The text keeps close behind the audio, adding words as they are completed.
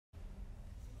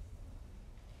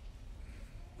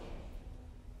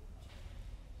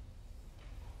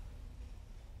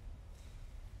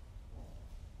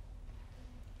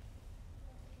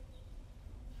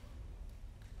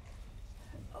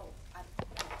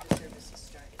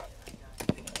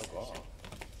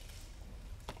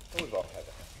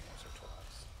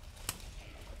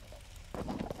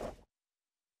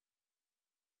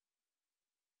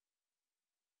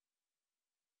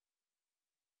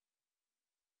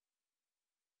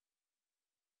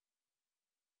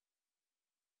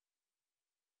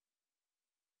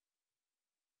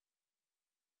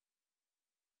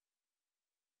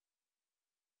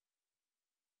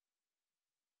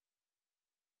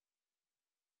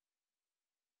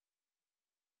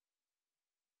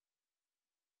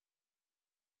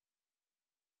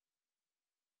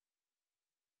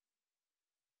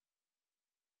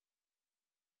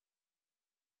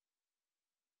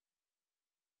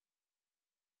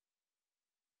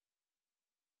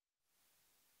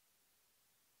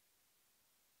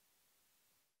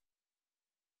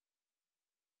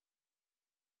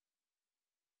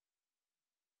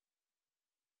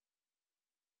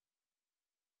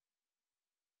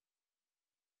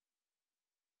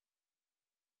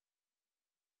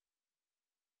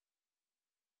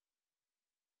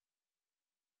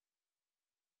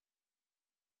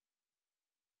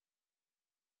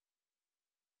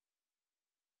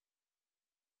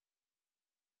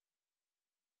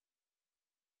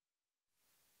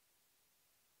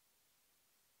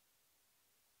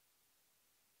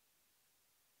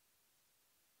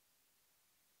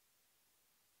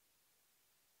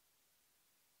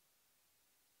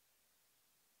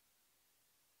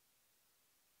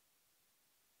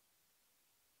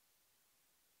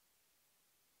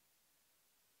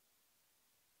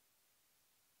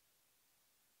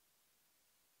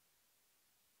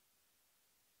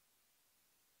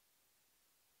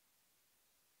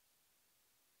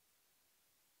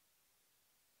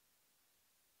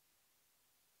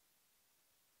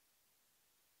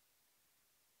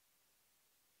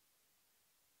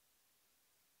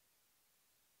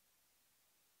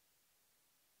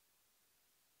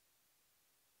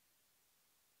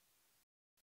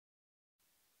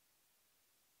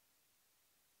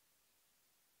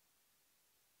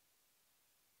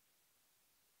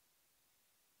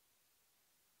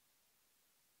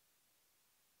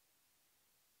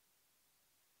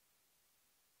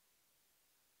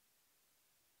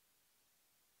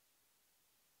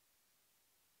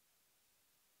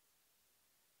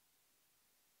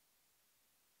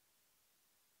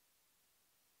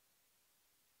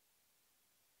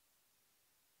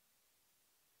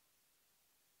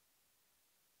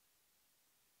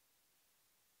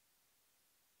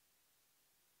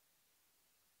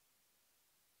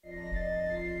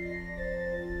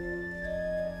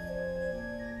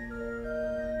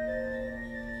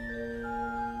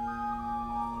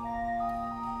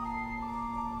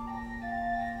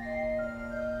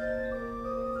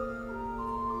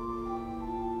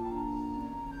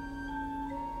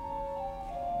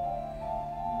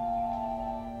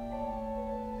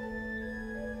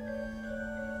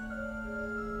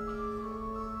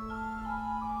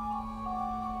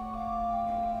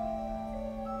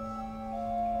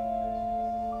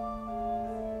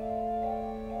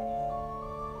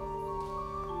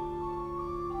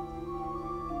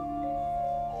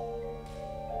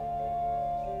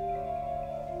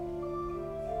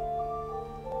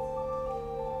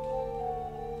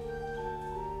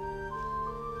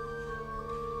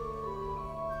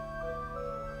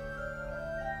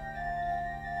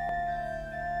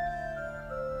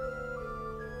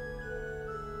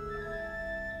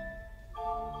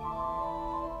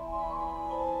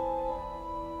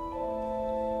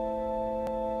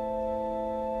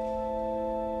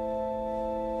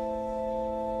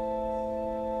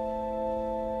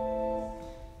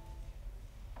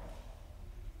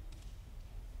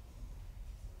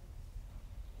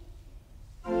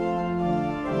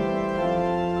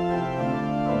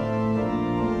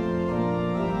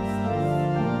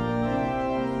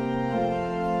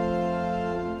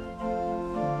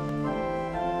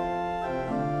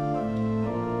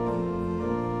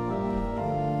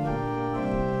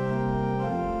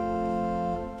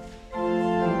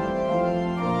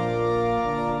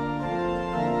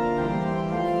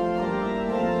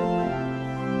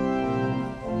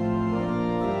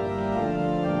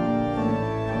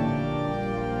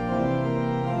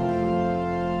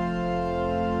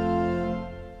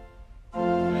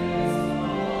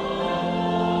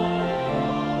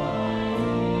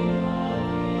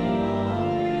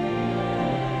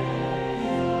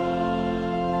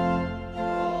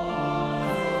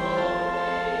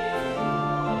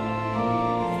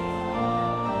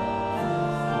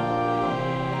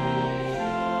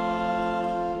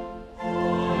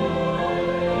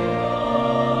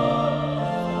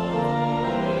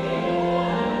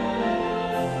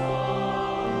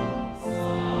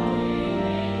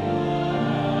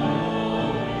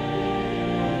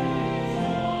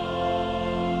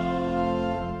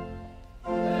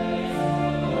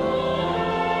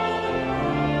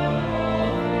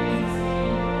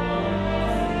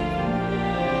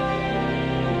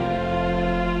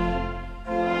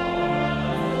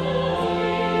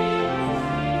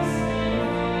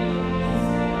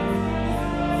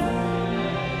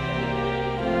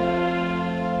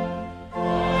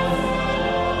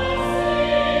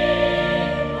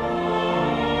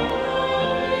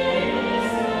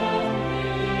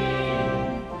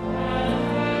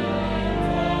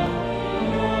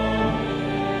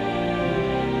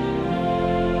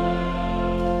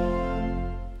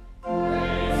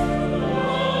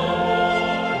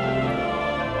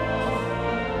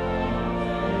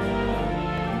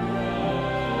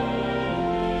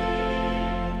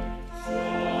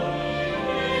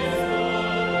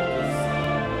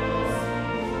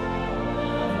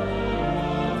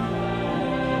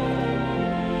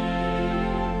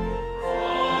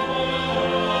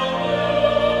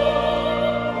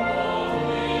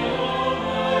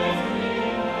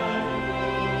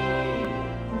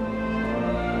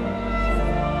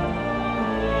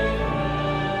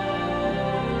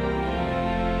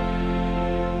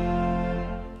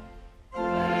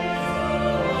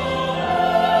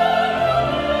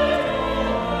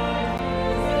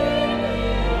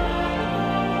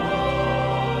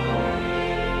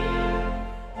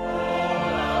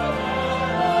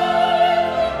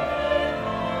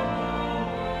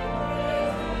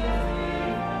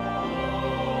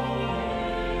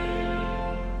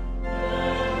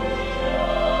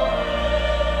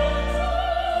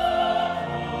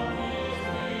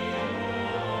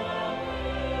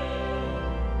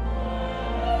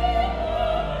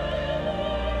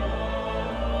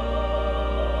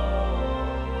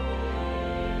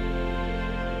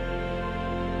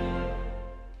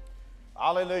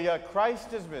Hallelujah,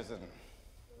 Christ is risen.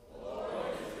 The Lord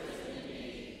is risen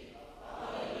indeed.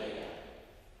 Hallelujah.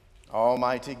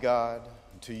 Almighty God,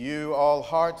 to you all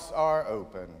hearts are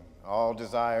open, all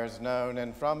desires known,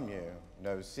 and from you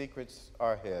no secrets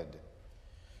are hid.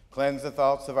 Cleanse the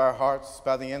thoughts of our hearts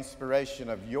by the inspiration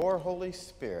of your Holy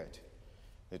Spirit,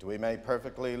 that we may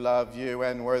perfectly love you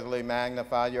and worthily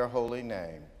magnify your holy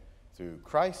name. Through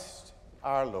Christ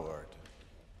our Lord.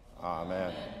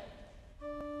 Amen.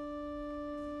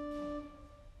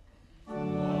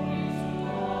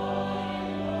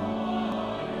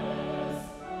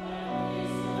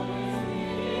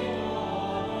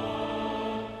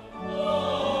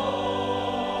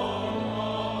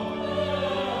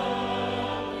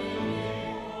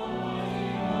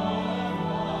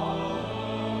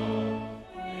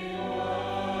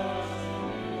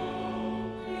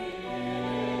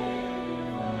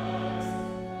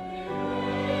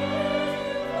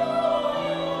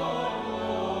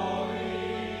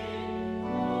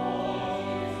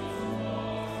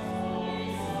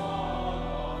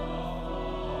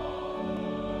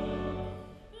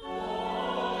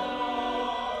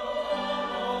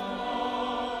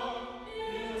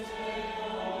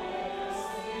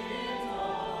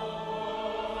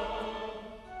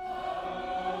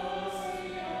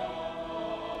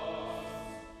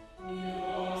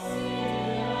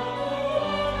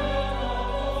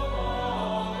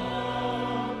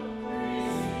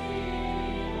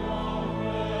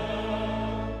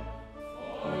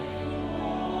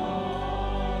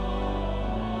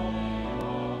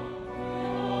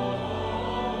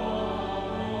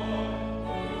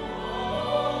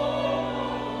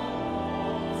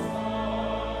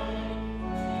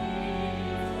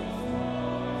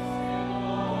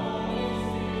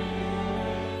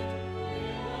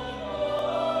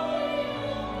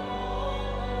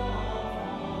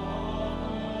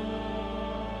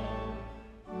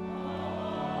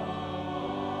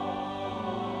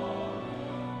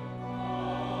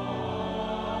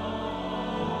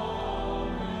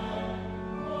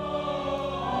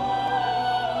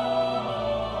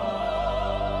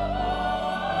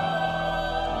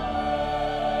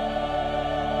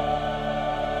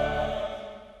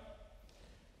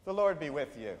 The Lord be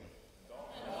with you.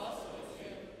 And also with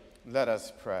you. Let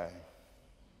us pray.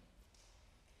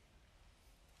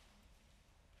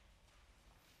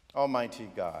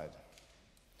 Almighty God,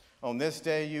 on this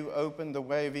day you opened the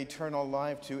way of eternal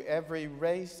life to every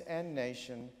race and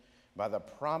nation by the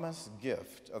promised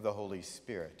gift of the Holy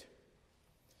Spirit.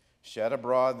 Shed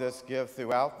abroad this gift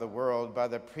throughout the world by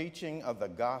the preaching of the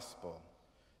gospel,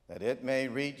 that it may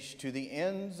reach to the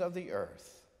ends of the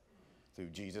earth.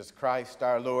 Through Jesus Christ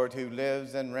our Lord, who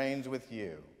lives and reigns with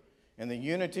you in the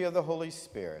unity of the Holy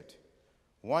Spirit,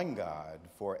 one God,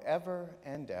 forever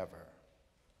and ever.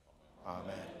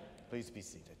 Amen. Please be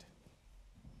seated.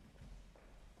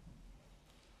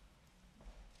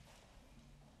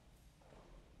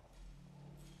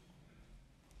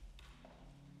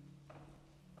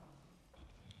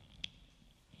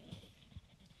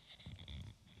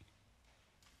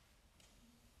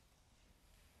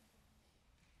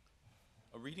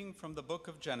 A reading from the book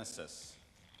of Genesis.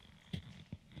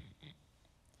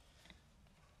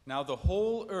 Now the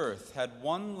whole earth had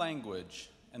one language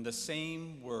and the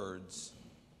same words,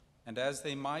 and as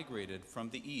they migrated from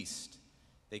the east,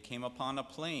 they came upon a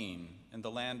plain in the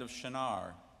land of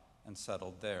Shinar and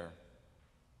settled there.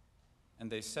 And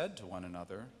they said to one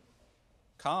another,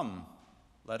 "Come,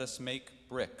 let us make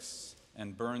bricks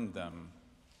and burn them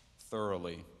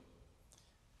thoroughly."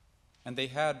 And they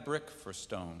had brick for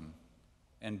stone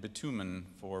and bitumen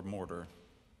for mortar.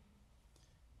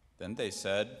 Then they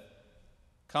said,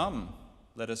 "Come,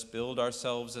 let us build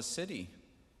ourselves a city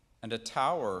and a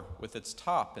tower with its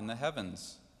top in the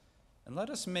heavens, and let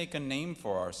us make a name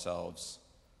for ourselves.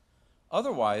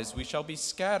 Otherwise we shall be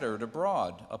scattered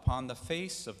abroad upon the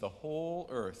face of the whole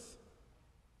earth."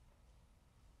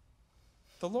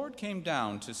 The Lord came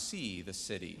down to see the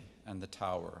city and the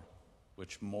tower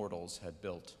which mortals had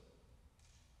built.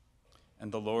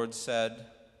 And the Lord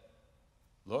said,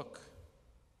 "Look,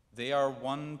 they are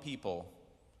one people,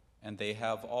 and they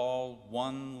have all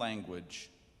one language.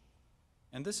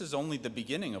 And this is only the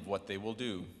beginning of what they will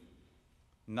do.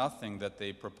 Nothing that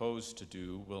they propose to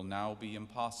do will now be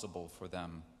impossible for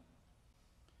them.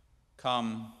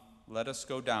 Come, let us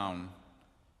go down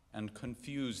and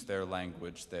confuse their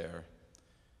language there,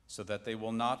 so that they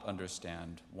will not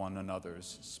understand one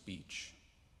another's speech."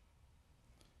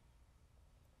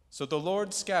 So the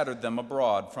Lord scattered them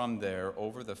abroad from there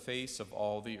over the face of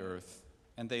all the earth,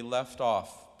 and they left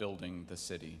off building the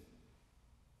city.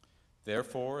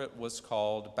 Therefore it was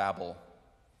called Babel,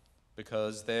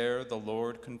 because there the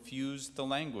Lord confused the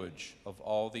language of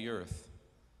all the earth.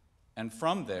 And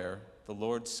from there the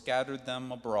Lord scattered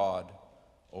them abroad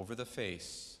over the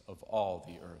face of all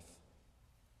the earth.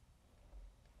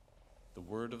 The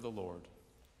word of the Lord.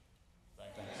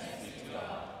 Thanks be to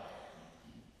God.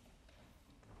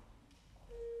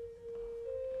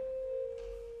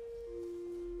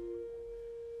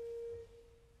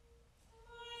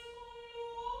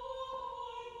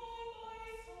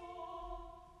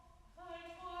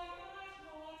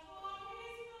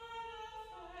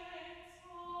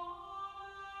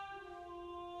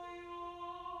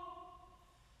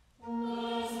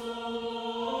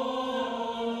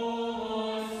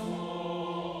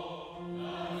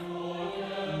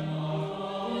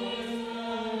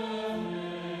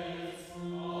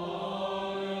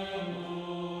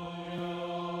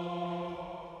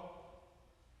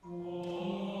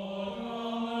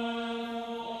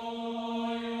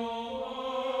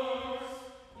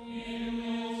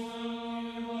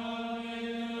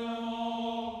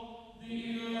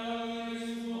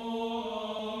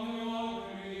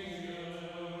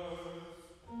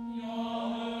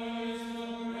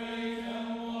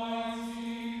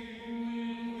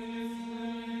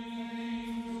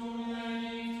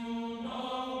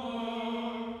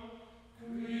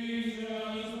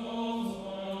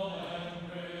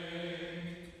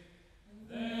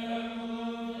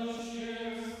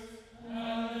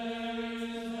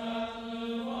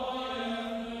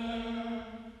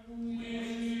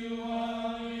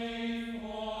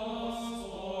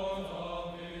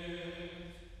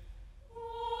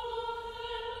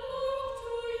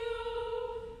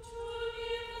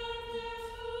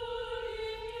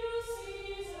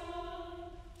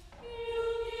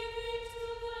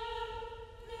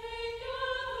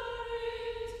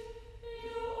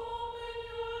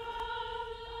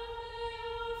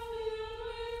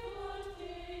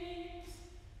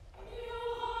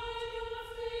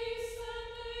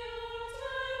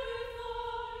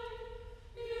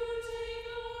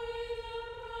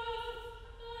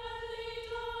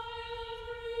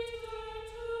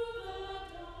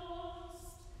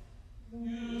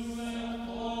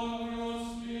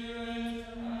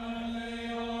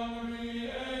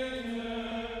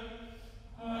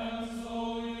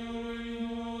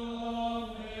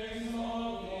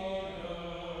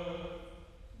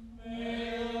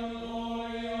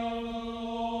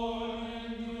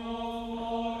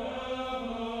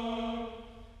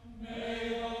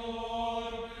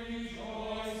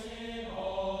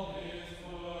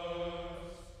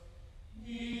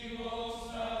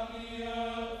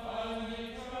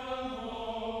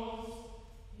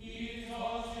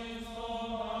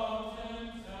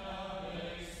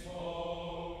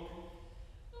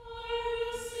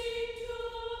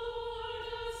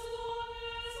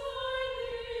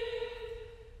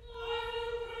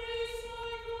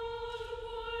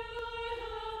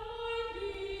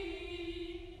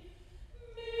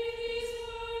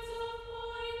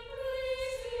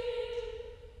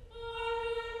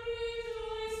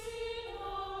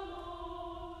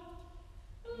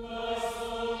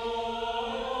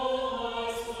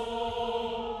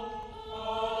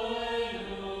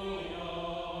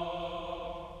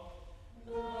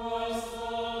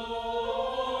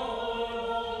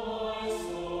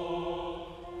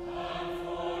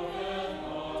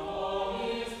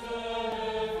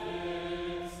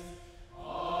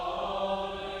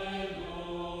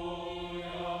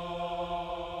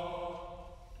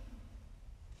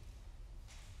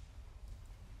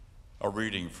 A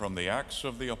reading from the Acts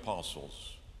of the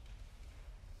Apostles.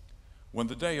 When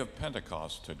the day of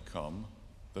Pentecost had come,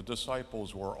 the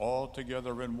disciples were all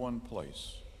together in one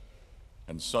place.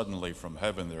 And suddenly from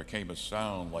heaven there came a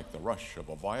sound like the rush of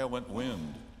a violent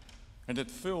wind, and it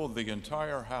filled the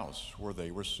entire house where they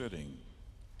were sitting.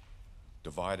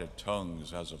 Divided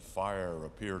tongues as of fire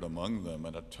appeared among them,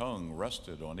 and a tongue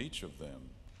rested on each of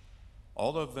them.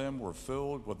 All of them were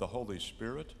filled with the Holy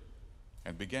Spirit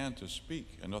and began to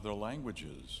speak in other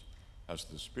languages as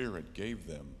the Spirit gave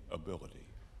them ability.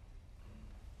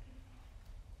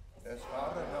 Es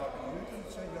waren nach Juden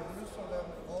zu Jerusalem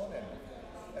gekommen,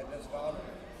 und es waren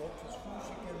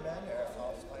gottesfürchtige Männer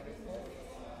aus einem Volk,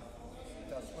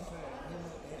 das unter dem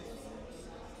Himmel ist.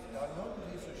 Da nun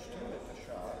diese Stimme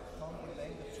geschah, kam die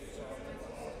Menge zusammen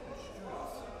und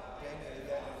bestürzt, denn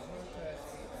realisierte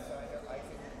sie in seiner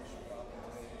eigenen Sprache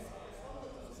reden.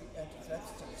 Sie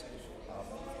entsetzten sich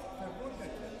aber,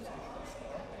 verwunderten sich und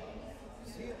sprachen: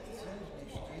 Sind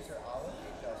nicht diese alle,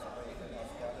 die das reden,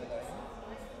 aus Galiläa?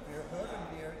 Wir hören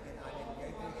wir in einem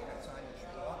jeglichen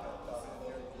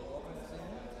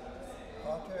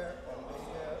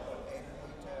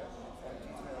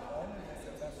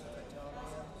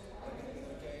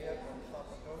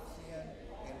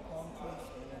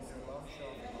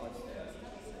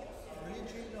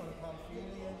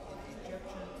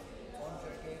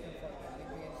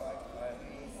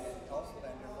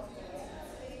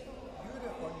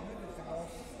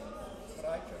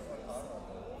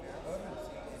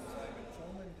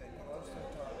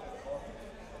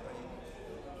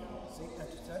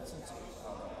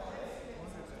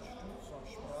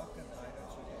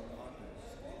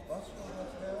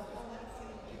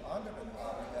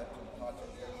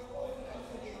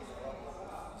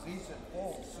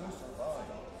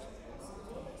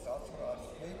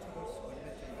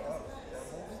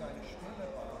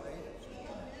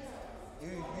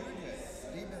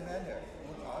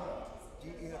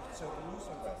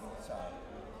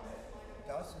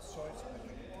Lasset soll seine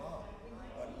getan,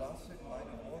 und lasset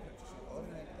meine Worte zu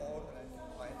euren Ohren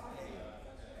eingehen.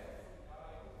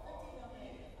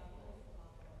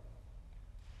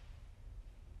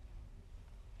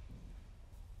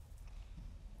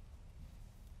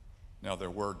 Now there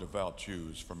were devout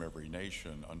Jews from every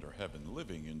nation under heaven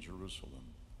living in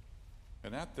Jerusalem.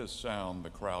 And at this sound the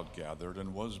crowd gathered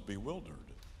and was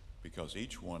bewildered, because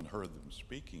each one heard them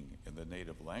speaking in the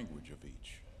native language of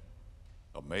each.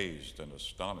 Amazed and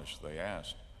astonished, they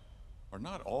asked, "Are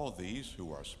not all these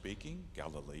who are speaking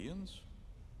Galileans?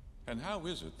 And how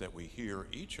is it that we hear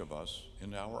each of us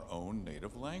in our own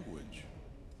native language?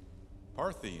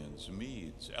 Parthians,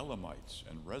 Medes, Elamites,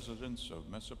 and residents of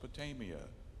Mesopotamia,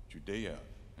 Judea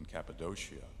and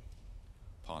Cappadocia,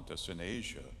 Pontus and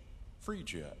Asia,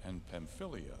 Phrygia and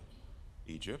Pamphylia,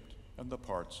 Egypt and the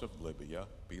parts of Libya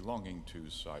belonging to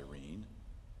Cyrene,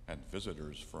 and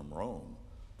visitors from Rome,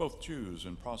 both Jews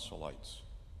and proselytes,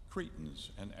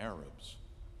 Cretans and Arabs.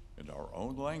 In our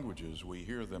own languages we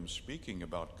hear them speaking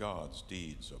about God's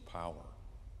deeds of power."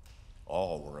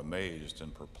 All were amazed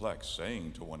and perplexed,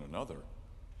 saying to one another,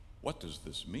 "What does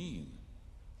this mean?"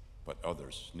 But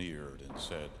others sneered and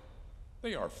said,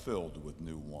 "They are filled with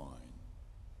new wine."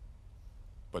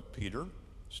 But Peter,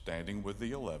 standing with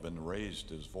the 11, raised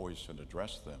his voice and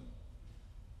addressed them.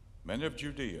 "Men of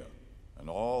Judea, and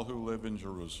all who live in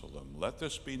Jerusalem, let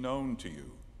this be known to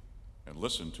you, and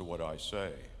listen to what I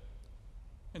say.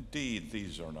 Indeed,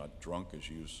 these are not drunk as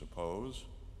you suppose,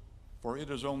 for it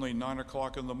is only 9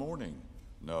 o'clock in the morning.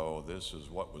 No, this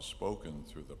is what was spoken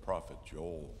through the prophet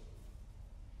Joel.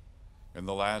 In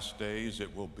the last days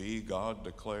it will be, God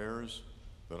declares,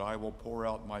 that I will pour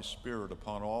out my Spirit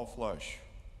upon all flesh,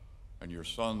 and your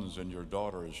sons and your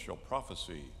daughters shall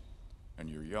prophesy, and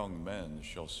your young men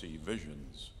shall see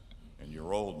visions, and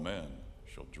your old men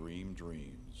shall dream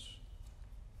dreams.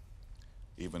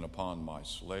 Even upon my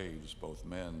slaves, both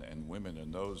men and women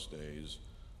in those days,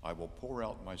 I will pour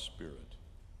out my Spirit,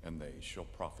 and they shall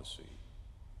prophesy.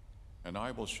 And I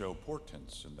will show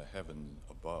portents in the heaven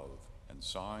above, and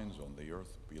signs on the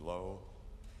earth below,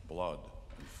 blood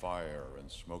and fire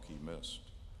and smoky mist.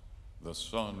 The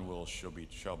sun shall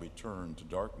be turned to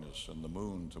darkness, and the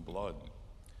moon to blood,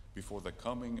 before the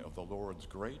coming of the Lord's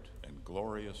great and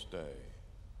glorious day.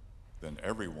 Then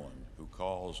everyone who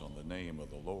calls on the name of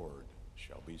the Lord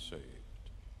shall be saved."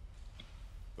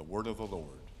 The word of the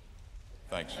Lord.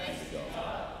 Thanks be to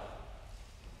God.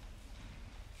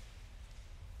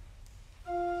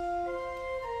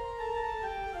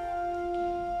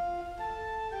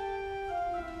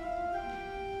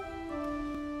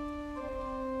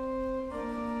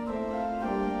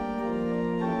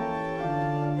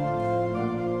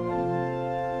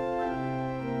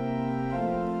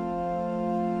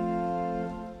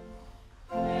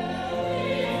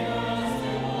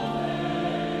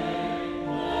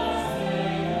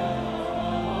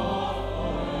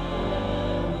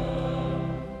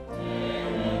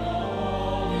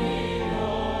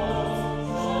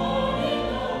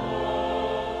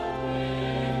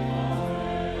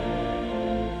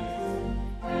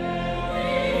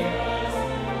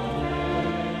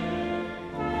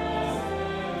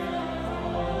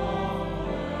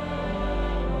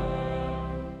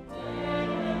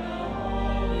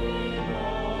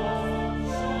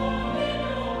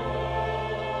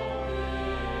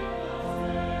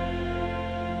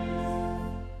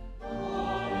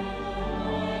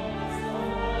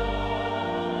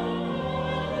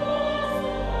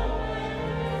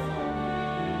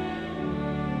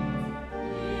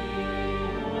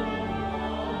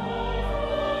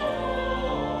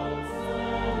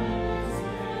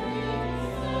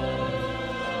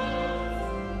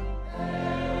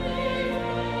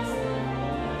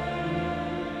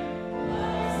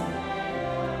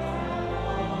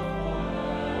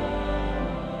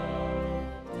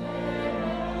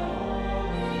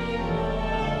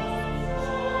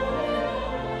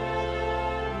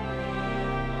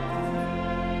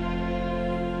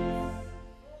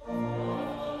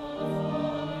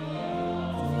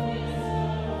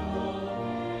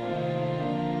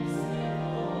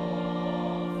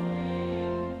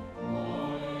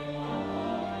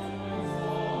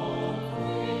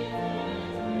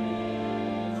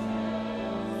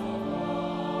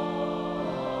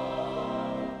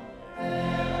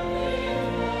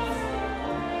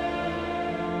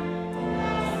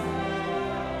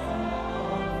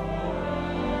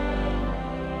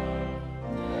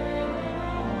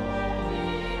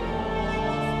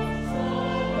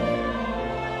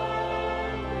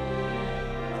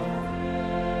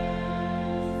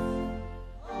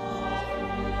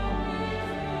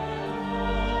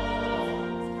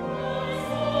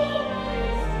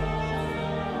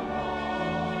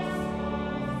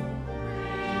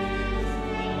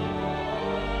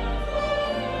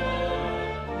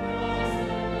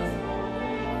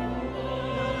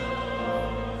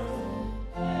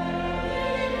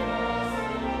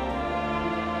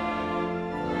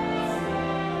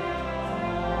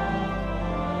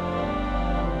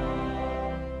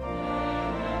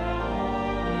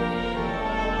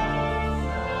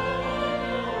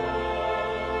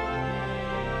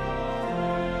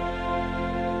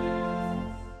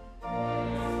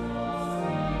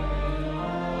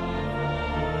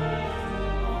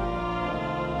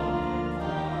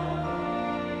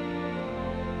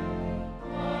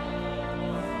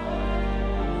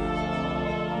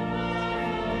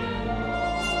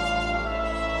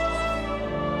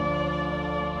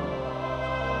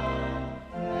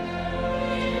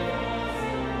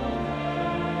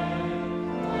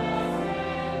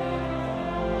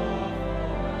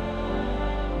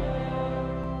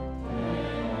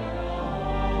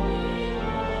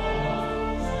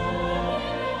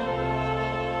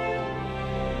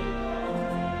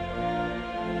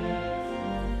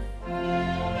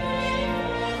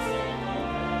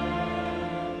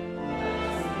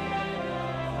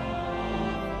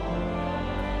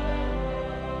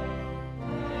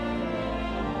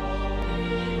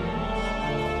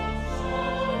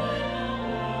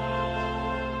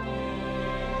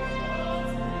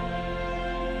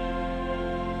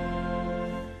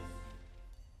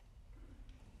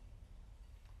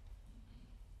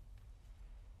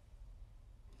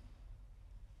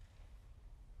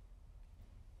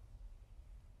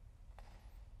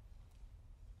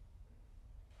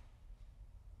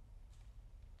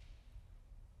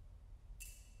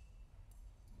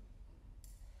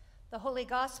 The Holy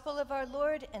Gospel of our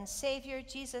Lord and Savior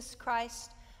Jesus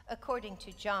Christ according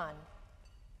to John.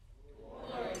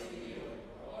 Glory to you,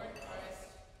 Lord Christ.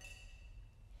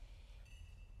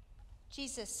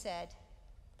 Jesus said,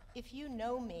 "If you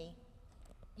know me,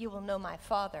 you will know my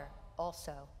Father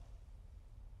also.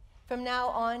 From now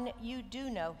on, you do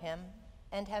know him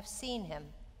and have seen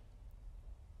him."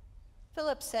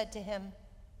 Philip said to him,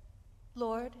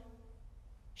 "Lord,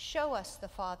 show us the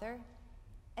Father,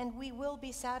 and we will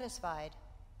be satisfied."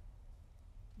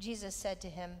 Jesus said to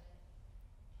him,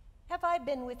 "Have I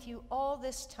been with you all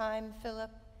this time,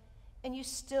 Philip, and you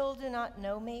still do not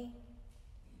know me?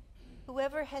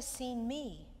 Whoever has seen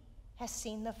me has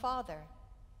seen the Father.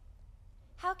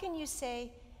 How can you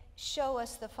say, 'Show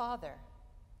us the Father'?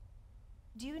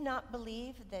 Do you not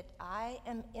believe that I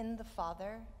am in the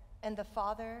Father, and the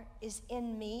Father is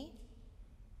in me?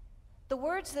 The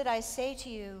words that I say to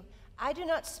you, I do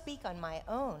not speak on my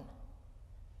own,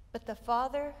 but the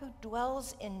Father who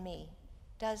dwells in me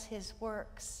does his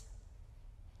works.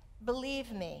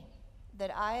 Believe me that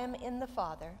I am in the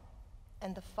Father,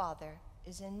 and the Father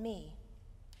is in me.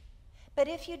 But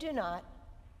if you do not,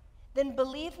 then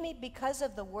believe me because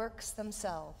of the works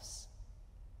themselves.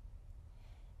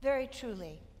 Very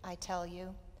truly, I tell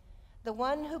you, the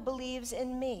one who believes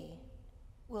in me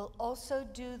will also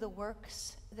do the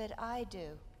works that I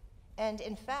do, and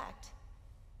in fact,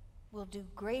 will do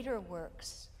greater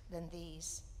works than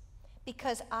these,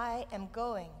 because I am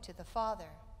going to the Father.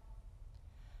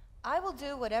 I will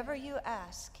do whatever you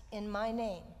ask in my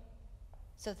name,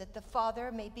 so that the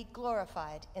Father may be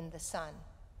glorified in the Son.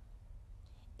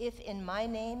 If in my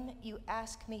name you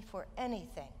ask me for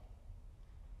anything,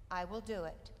 I will do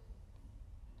it.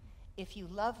 If you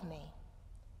love me,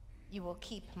 you will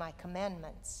keep my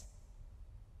commandments.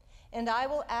 And I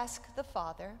will ask the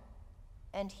Father,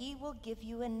 and he will give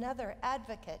you another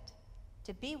advocate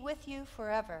to be with you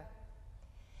forever.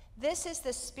 This is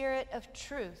the Spirit of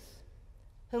truth,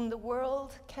 whom the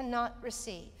world cannot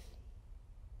receive,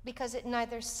 because it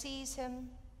neither sees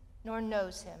him nor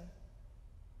knows him.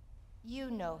 You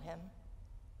know him,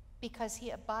 because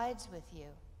he abides with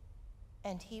you,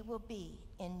 and he will be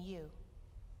in you.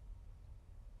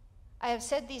 I have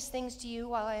said these things to you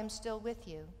while I am still with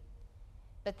you,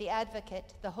 but the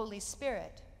Advocate, the Holy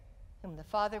Spirit, whom the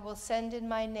Father will send in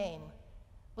my name,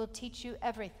 will teach you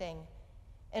everything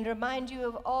and remind you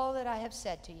of all that I have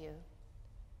said to you.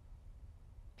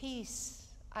 Peace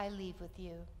I leave with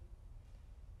you.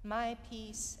 My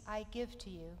peace I give to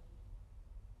you.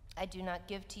 I do not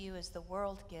give to you as the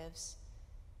world gives.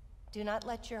 Do not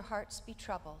let your hearts be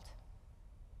troubled,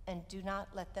 and do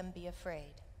not let them be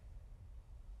afraid."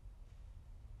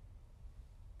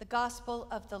 The Gospel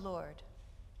of the Lord.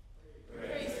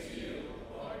 Praise to you,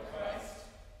 Lord Christ.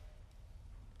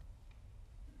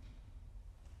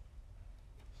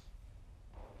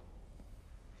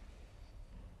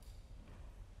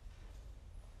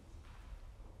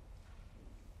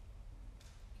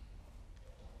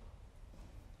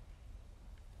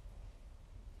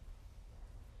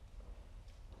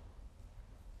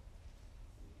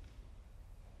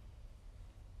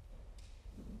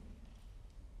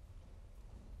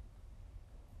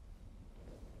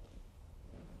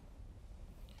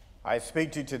 I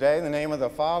speak to you today in the name of the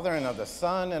Father, and of the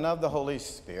Son, and of the Holy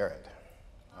Spirit.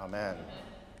 Amen.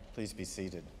 Please be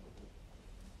seated.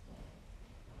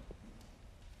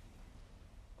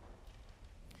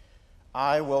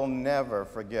 I will never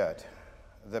forget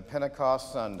the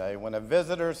Pentecost Sunday when a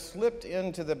visitor slipped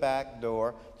into the back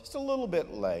door just a little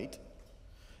bit late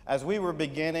as we were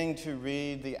beginning to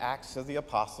read the Acts of the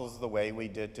Apostles the way we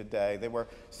did today. They were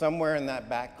somewhere in that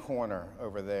back corner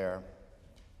over there.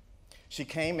 She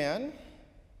came in,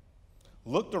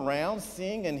 looked around,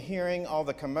 seeing and hearing all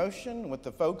the commotion with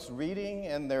the folks reading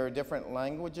in their different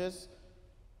languages.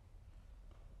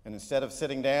 And instead of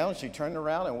sitting down, she turned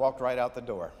around and walked right out the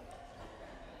door.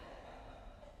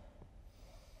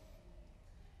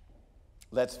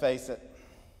 Let's face it,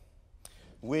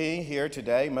 we here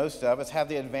today, most of us, have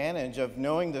the advantage of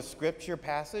knowing the scripture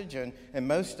passage, and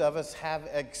most of us have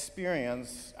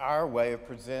experienced our way of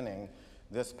presenting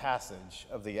this passage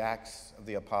of the Acts of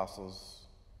the Apostles.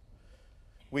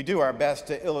 We do our best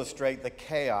to illustrate the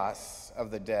chaos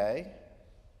of the day.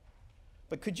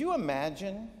 But could you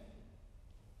imagine?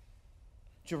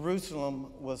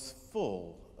 Jerusalem was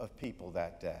full of people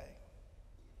that day.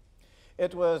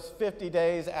 It was 50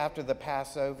 days after the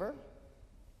Passover.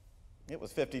 It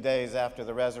was 50 days after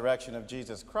the resurrection of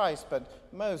Jesus Christ,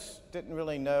 but most didn't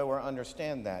really know or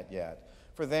understand that yet.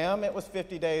 For them, it was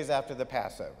 50 days after the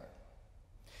Passover.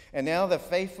 And now the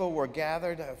faithful were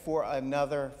gathered for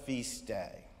another feast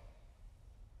day.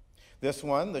 This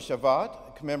one, the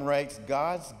Shabbat, commemorates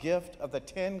God's gift of the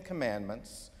 10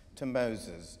 Commandments to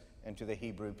Moses and to the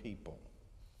Hebrew people.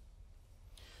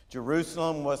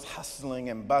 Jerusalem was hustling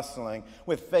and bustling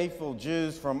with faithful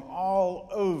Jews from all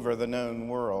over the known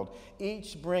world,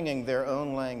 each bringing their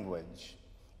own language,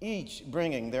 each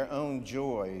bringing their own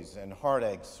joys and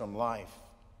heartaches from life,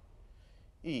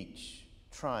 each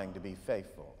trying to be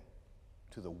faithful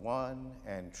to the one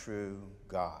and true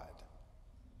God.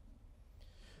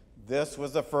 This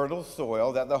was the fertile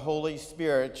soil that the Holy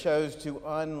Spirit chose to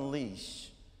unleash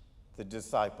the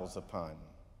disciples upon.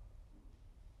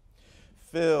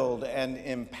 Filled and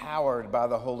empowered by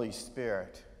the Holy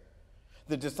Spirit,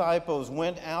 the disciples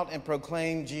went out and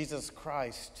proclaimed Jesus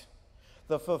Christ,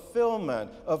 the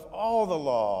fulfillment of all the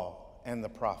law and the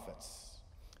prophets,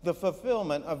 the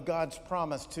fulfillment of God's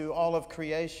promise to all of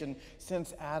creation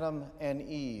since Adam and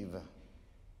Eve,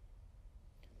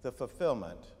 the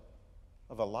fulfillment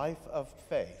of a life of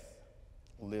faith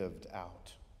lived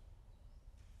out.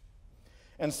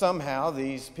 And somehow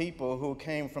these people who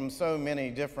came from so many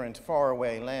different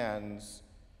faraway lands,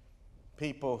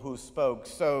 people who spoke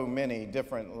so many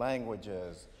different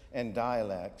languages and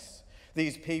dialects,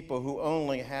 these people who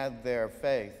only had their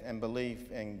faith and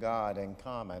belief in God in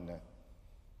common,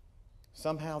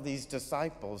 somehow these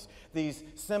disciples, these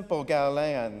simple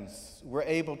Galileans, were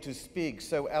able to speak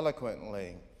so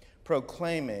eloquently,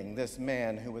 proclaiming this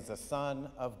man who was the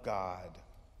Son of God,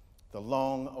 the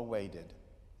long-awaited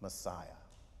Messiah.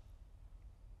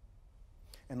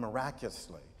 And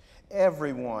miraculously,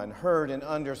 everyone heard and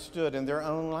understood in their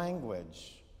own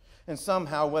language. And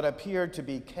somehow what appeared to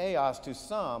be chaos to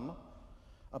some,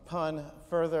 upon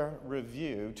further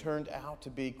review, turned out to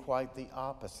be quite the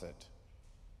opposite.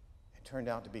 It turned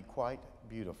out to be quite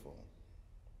beautiful.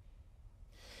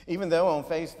 Even though on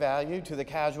face value, to the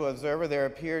casual observer, there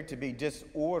appeared to be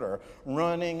disorder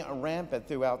running rampant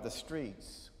throughout the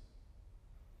streets,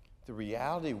 the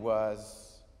reality was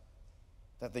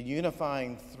that the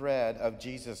unifying thread of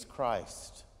Jesus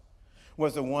Christ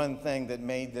was the one thing that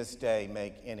made this day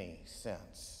make any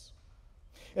sense.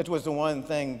 It was the one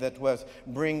thing that was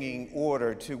bringing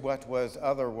order to what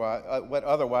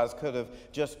otherwise could have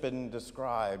just been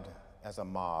described as a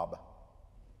mob.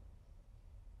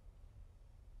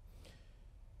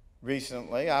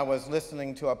 Recently, I was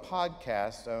listening to a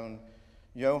podcast on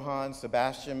Johann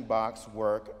Sebastian Bach's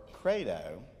work,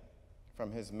 Credo,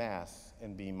 from his Mass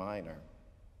in B minor.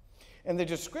 And the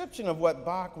description of what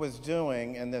Bach was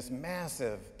doing in this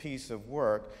massive piece of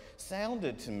work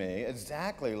sounded to me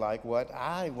exactly like what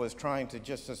I was trying to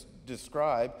just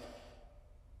describe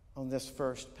on this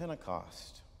first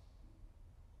Pentecost.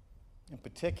 In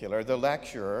particular, the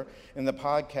lecturer in the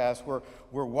podcast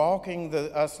were walking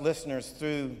us listeners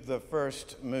through the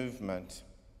first movement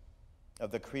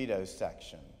of the Credo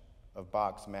section of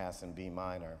Bach's Mass in B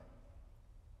minor.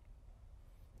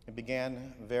 It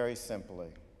began very simply.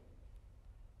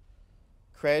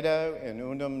 Credo in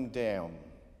unum Deum,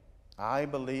 I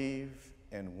believe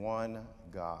in one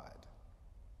God.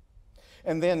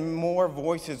 And then more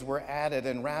voices were added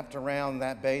and wrapped around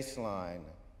that bass line.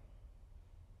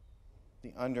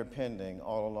 The underpinning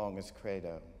all along is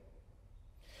Credo.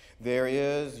 There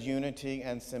is unity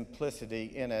and simplicity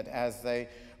in it as they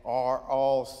are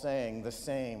all saying the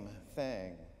same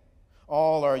thing.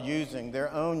 All are using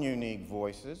their own unique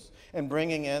voices and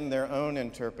bringing in their own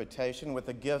interpretation with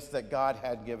the gifts that God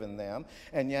had given them.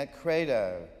 And yet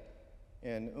Credo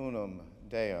in unum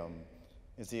Deum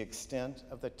is the extent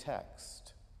of the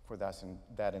text for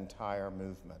that entire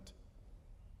movement.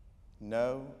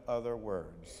 No other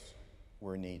words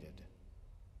were needed.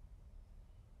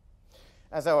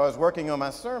 As I was working on my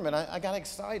sermon, I got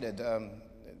excited.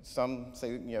 Some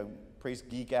say, priests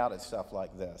geek out at stuff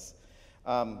like this.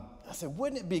 I said,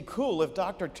 wouldn't it be cool if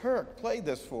Dr. Turk played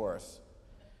this for us?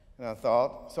 And I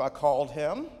thought, so I called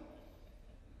him.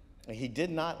 He did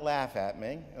not laugh at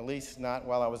me, at least not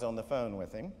while I was on the phone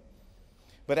with him.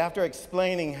 But after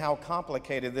explaining how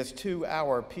complicated this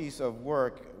 2-hour piece of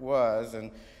work was,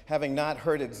 and having not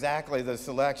heard exactly the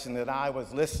selection that I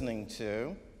was listening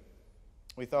to,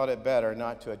 we thought it better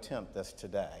not to attempt this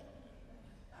today.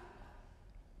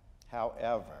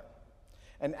 However,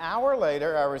 an hour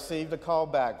later, I received a call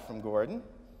back from Gordon,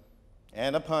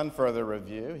 and upon further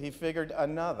review, he figured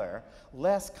another,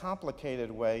 less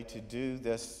complicated way to do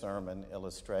this sermon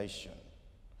illustration.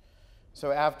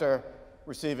 So after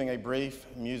receiving a brief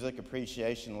music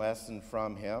appreciation lesson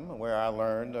from him, where I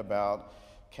learned about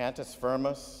cantus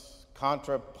firmus,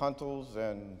 contrapuntals,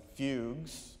 and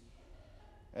fugues,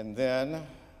 and then,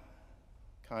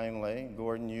 kindly,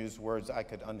 Gordon used words I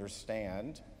could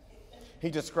understand, He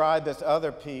described this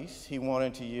other piece he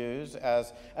wanted to use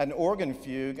as an organ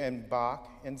fugue in Bach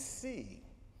in C.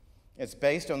 It's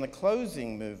based on the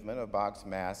closing movement of Bach's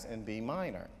Mass in B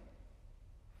minor.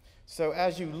 So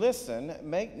as you listen,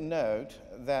 make note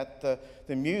that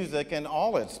the music in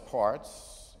all its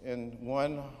parts in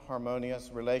one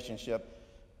harmonious relationship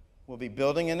will be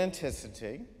building in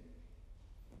intensity.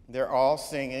 They're all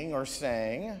singing or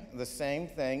saying the same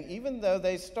thing, even though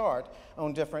they start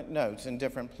on different notes in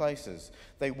different places.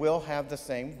 They will have the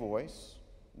same voice,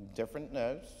 different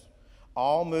notes,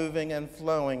 all moving and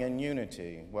flowing in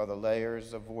unity, while the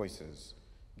layers of voices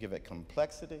give it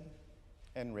complexity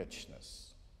and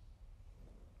richness.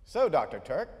 So, Dr.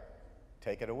 Turk,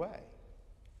 take it away.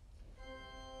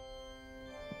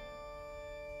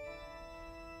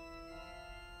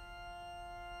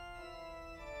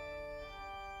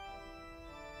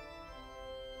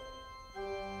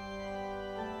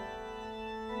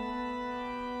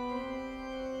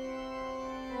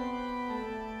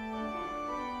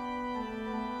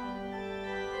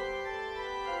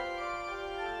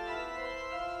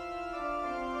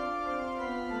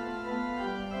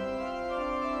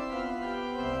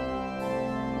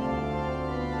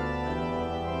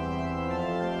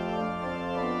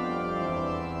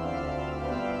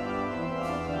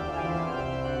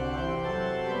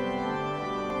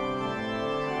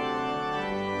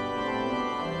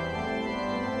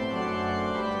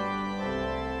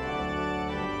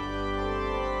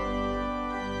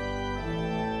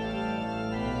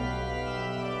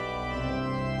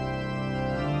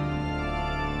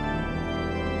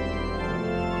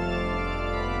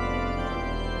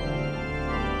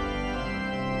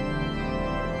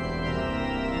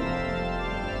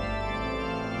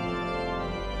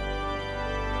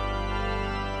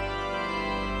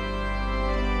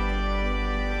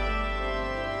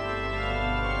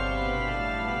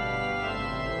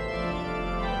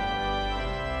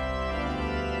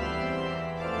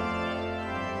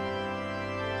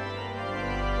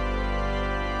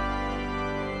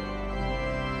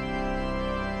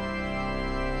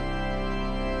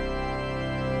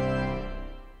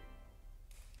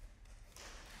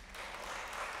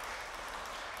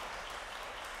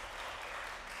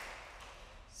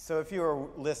 So if you were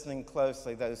listening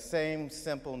closely, those same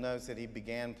simple notes that he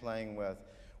began playing with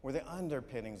were the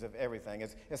underpinnings of everything.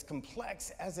 As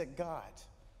complex as it got,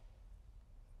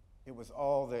 it was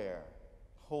all there,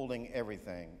 holding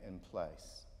everything in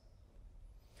place.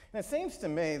 And it seems to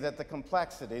me that the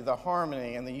complexity, the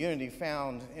harmony, and the unity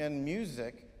found in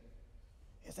music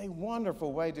is a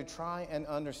wonderful way to try and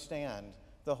understand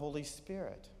the Holy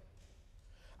Spirit.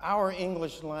 Our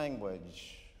English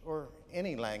language, or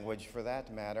any language for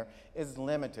that matter, is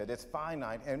limited, it's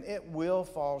finite, and it will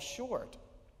fall short.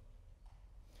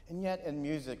 And yet in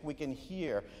music, we can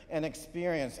hear and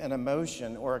experience an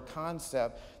emotion or a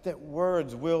concept that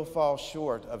words will fall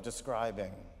short of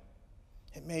describing.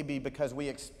 It may be because we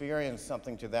experience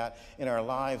something to that in our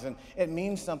lives, and it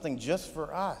means something just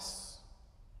for us.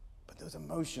 But those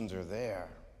emotions are there.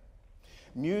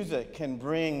 Music can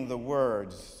bring the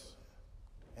words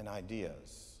and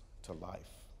ideas to life.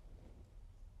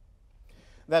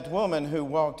 That woman who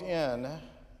walked in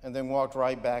and then walked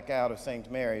right back out of St.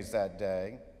 Mary's that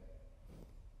day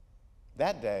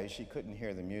she couldn't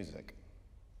hear the music,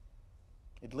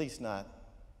 at least not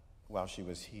while she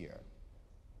was here.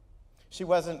 She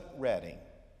wasn't ready.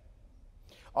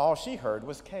 All she heard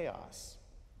was chaos.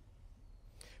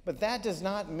 But that does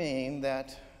not mean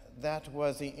that that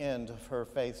was the end of her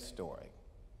faith story.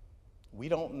 We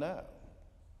don't know.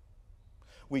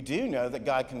 We do know that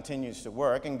God continues to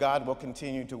work, and God will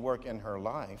continue to work in her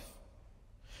life,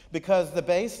 because the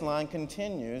baseline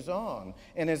continues on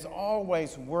and is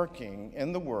always working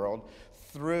in the world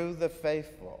through the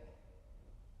faithful,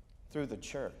 through the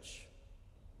church,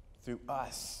 through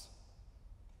us,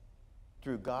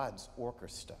 through God's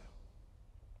orchestra.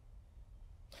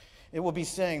 It will be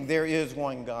saying there is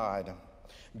one God.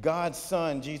 God's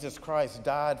Son, Jesus Christ,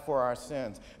 died for our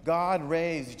sins. God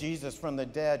raised Jesus from the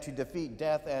dead to defeat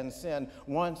death and sin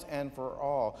once and for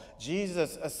all.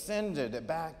 Jesus ascended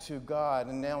back to God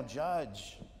and now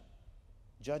judges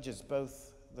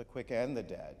both the quick and the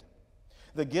dead.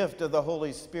 The gift of the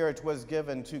Holy Spirit was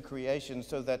given to creation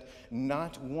so that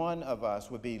not one of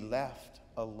us would be left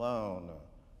alone,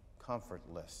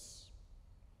 comfortless.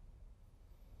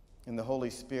 In the Holy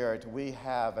Spirit, we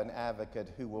have an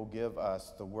advocate who will give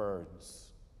us the words,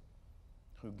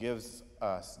 who gives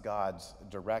us God's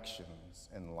directions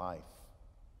in life.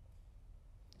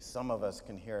 Some of us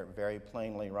can hear it very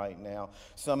plainly right now.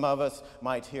 Some of us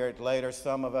might hear it later.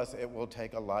 Some of us, it will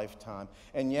take a lifetime.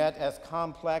 And yet, as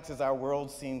complex as our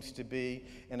world seems to be,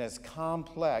 and as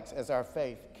complex as our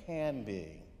faith can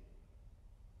be,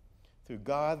 through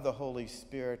God the Holy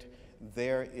Spirit,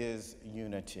 there is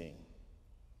unity.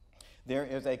 There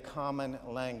is a common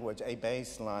language, a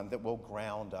baseline that will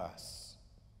ground us.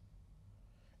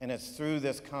 And it's through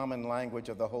this common language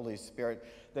of the Holy Spirit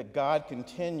that God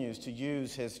continues to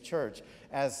use his church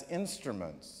as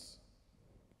instruments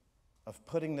of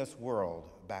putting this world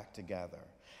back together,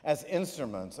 as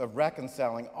instruments of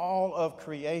reconciling all of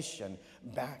creation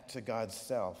back to God's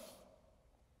self.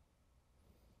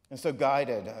 And so,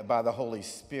 guided by the Holy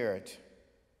Spirit,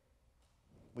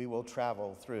 we will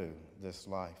travel through this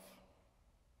life.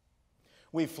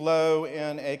 We flow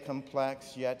in a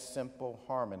complex yet simple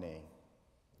harmony,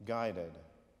 guided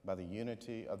by the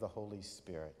unity of the Holy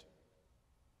Spirit,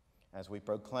 as we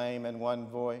proclaim in one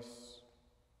voice,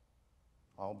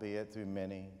 albeit through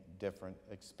many different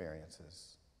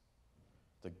experiences,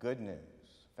 the good news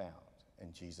found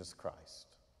in Jesus Christ,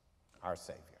 our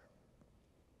Savior.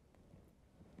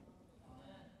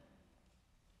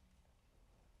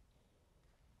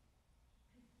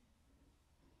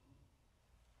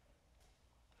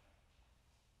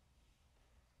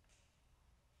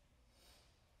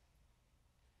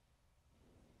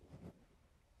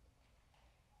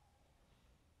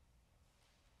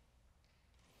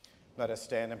 Let us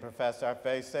stand and profess our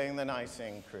faith, saying the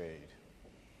Nicene Creed.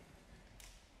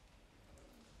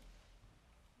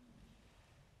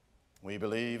 We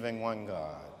believe in one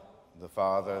God, the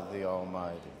Father, the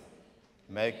Almighty,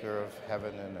 maker of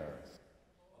heaven and earth.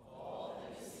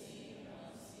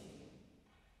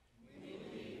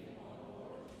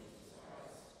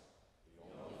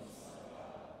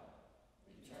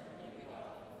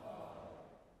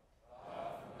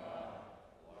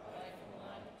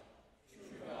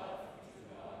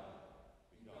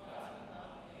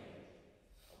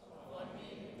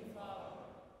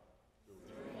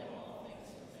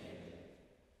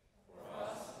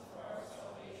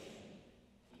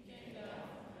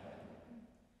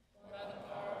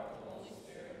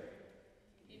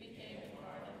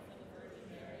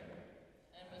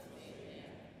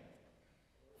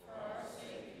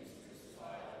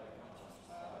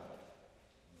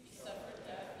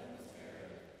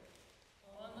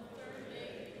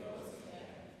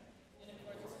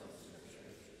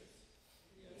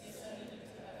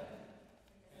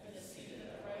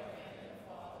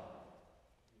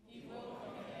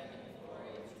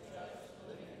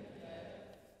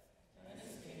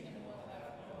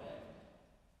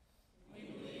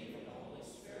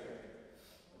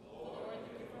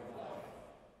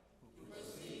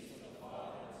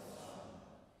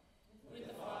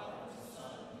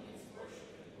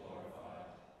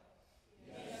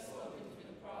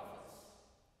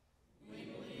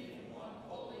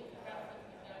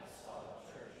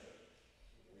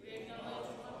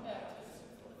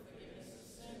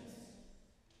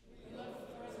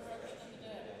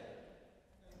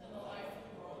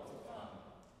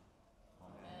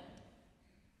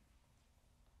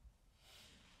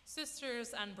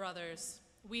 Sisters and brothers,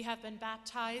 we have been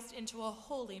baptized into a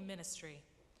holy ministry.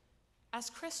 As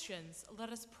Christians, let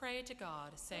us pray to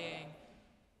God, saying,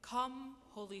 "Come,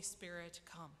 Holy Spirit,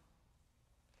 come."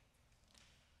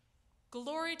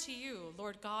 Glory to you,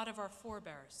 Lord God of our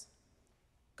forebears.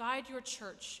 Guide your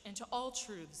church into all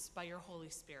truths by your Holy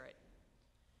Spirit.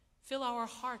 Fill our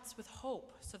hearts with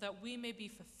hope so that we may be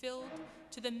fulfilled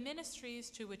to the ministries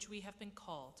to which we have been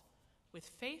called, with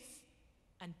faith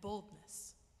and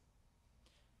boldness.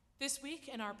 This week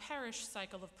in our parish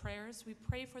cycle of prayers, we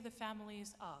pray for the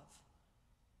families of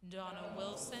Donna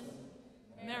Wilson,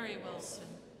 Mary Wilson,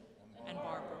 and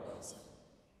Barbara Wilson.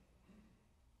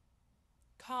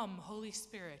 Come, Holy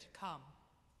Spirit, come.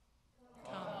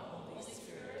 Come, Holy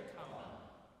Spirit, come.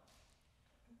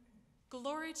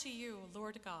 Glory to you,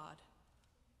 Lord God.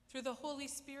 Through the Holy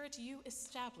Spirit, you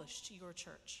established your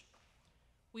church.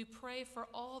 We pray for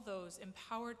all those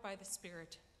empowered by the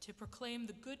Spirit to proclaim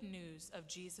the good news of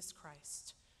Jesus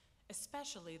Christ,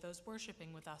 especially those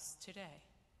worshiping with us today.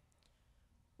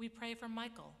 We pray for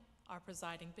Michael, our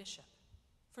presiding bishop,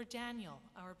 for Daniel,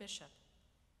 our bishop,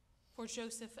 for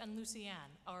Joseph and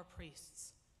Lucianne, our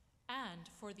priests, and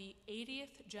for the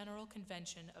 80th General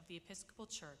Convention of the Episcopal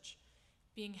Church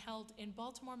being held in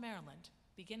Baltimore, Maryland,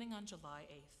 beginning on July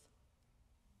 8th.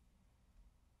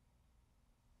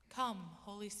 Come,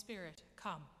 Holy Spirit,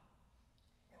 come.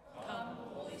 Come,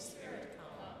 Holy Spirit,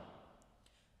 come.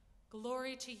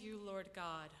 Glory to you, Lord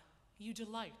God. You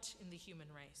delight in the human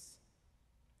race.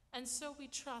 and so we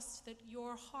trust that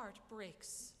your heart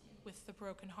breaks with the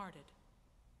brokenhearted.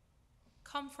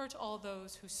 Comfort all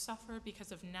those who suffer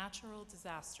because of natural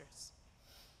disasters.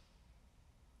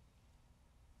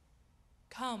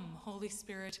 Come, Holy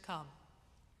Spirit, come.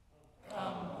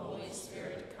 Come, Holy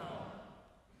Spirit, come.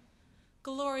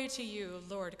 Glory to you,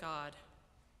 Lord God.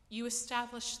 You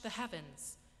established the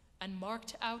heavens and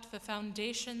marked out the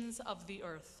foundations of the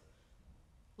earth.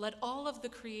 Let all of the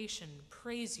creation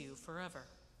praise you forever.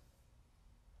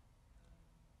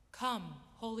 Come,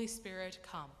 Holy Spirit,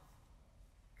 come.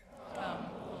 Come,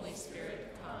 Holy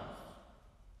Spirit, come.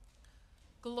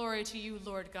 Glory to you,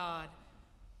 Lord God.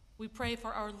 We pray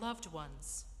for our loved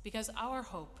ones because our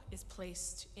hope is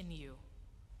placed in you.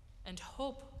 And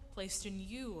hope placed in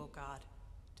you, O God,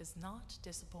 does not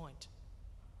disappoint.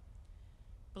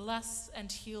 Bless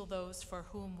and heal those for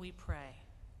whom we pray,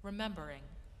 remembering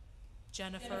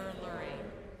Jennifer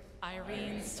Lurie,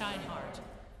 Irene Steinhardt,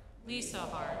 Lisa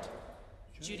Hart,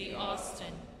 Judy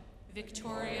Austin,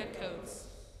 Victoria Coates,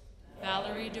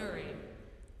 Valerie Dury,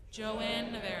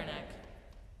 Joanne Navernek,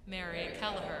 Mary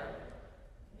Kelleher,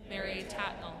 Mary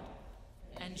Tatnall,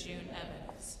 and June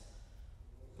Evans.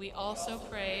 We also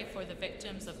pray for the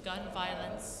victims of gun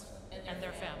violence and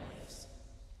their families.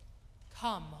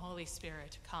 Come, Holy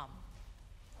Spirit, come.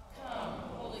 Come,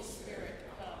 Holy Spirit,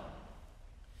 come.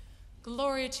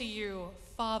 Glory to you,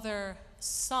 Father,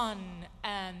 Son,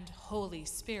 and Holy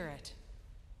Spirit.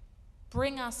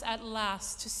 Bring us at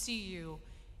last to see you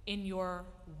in your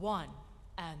one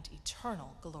and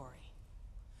eternal glory.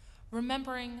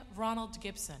 Remembering Ronald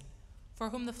Gibson, for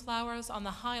whom the flowers on the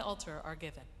high altar are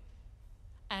given,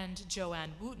 and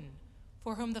Joanne Wooten,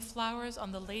 for whom the flowers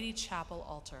on the Lady Chapel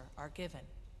altar are given.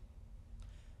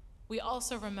 We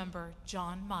also remember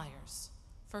John Myers,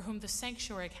 for whom the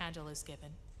sanctuary candle is given,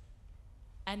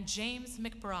 and James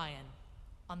McBrien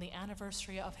on the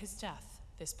anniversary of his death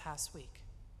this past week.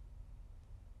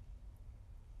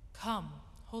 Come,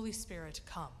 Holy Spirit,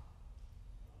 come.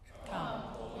 Come,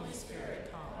 Holy Spirit,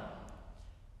 come.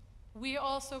 We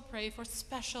also pray for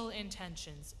special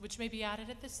intentions which may be added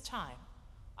at this time,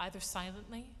 either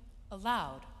silently,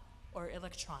 aloud, or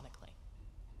electronically.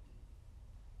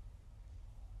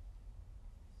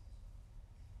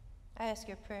 I ask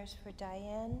your prayers for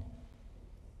Diane,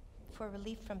 for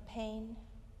relief from pain,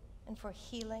 and for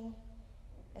healing,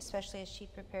 especially as she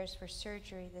prepares for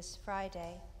surgery this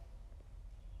Friday,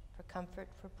 for comfort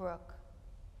for Brooke.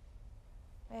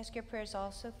 I ask your prayers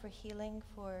also for healing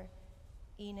for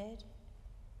Enid,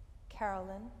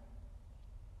 Carolyn,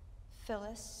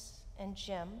 Phyllis, and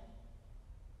Jim,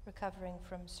 recovering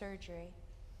from surgery,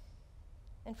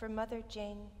 and for Mother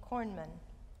Jane Kornman,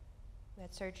 who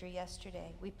had surgery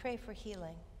yesterday. We pray for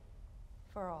healing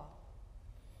for all.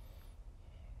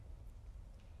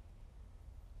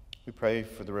 We pray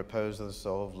for the repose of the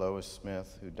soul of Lois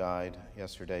Smith, who died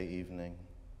yesterday evening,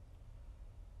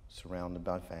 surrounded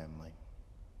by family.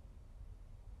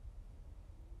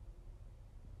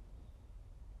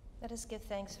 Let us give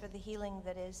thanks for the healing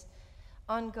that is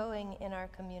ongoing in our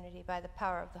community by the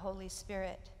power of the Holy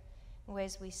Spirit, in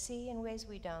ways we see and ways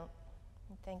we don't.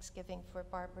 And thanksgiving for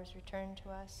Barbara's return to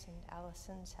us and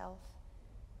Allison's health.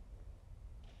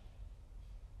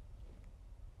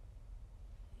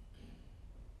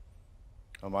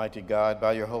 Almighty God,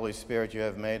 by your Holy Spirit, you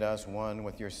have made us one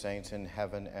with your saints in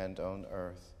heaven and on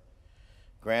earth.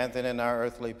 Grant that in our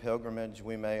earthly pilgrimage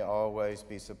we may always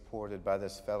be supported by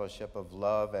this fellowship of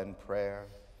love and prayer,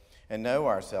 and know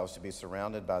ourselves to be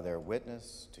surrounded by their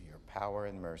witness to your power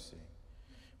and mercy.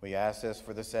 We ask this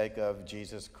for the sake of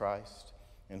Jesus Christ,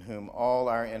 in whom all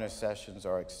our intercessions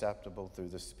are acceptable through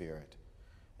the Spirit,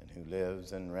 and who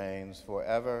lives and reigns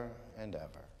forever and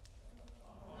ever.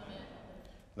 Amen.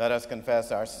 Let us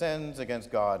confess our sins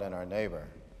against God and our neighbor.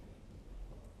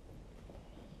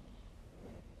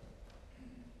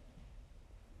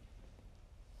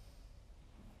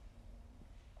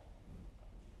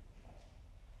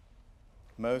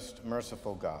 Most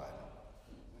merciful God,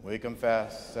 we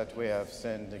confess that we have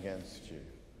sinned against you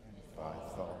by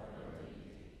thought,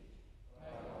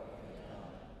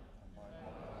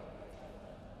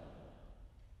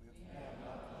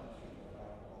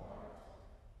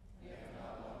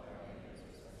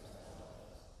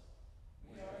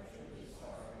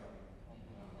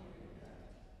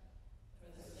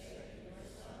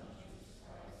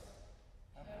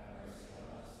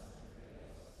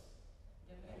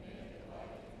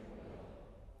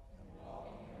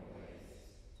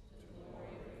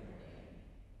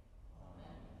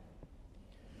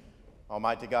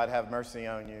 Almighty God, have mercy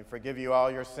on you, forgive you all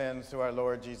your sins through our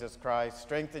Lord Jesus Christ,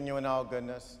 strengthen you in all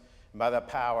goodness, and by the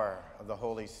power of the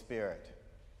Holy Spirit,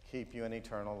 keep you in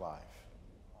eternal life.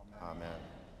 Amen. Amen.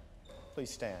 Please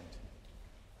stand.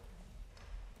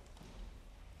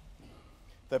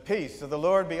 The peace of the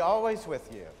Lord be always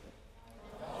with you.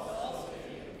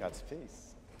 God's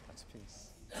peace. God's peace.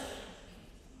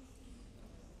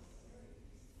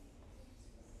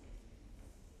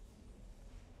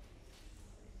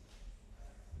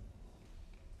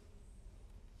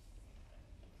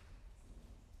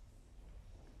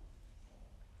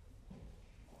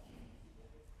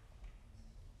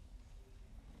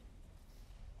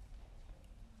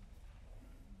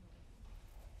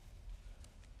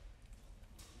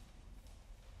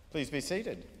 Please be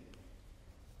seated.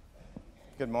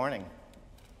 Good morning.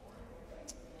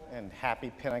 And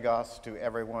happy Pentecost to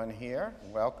everyone here.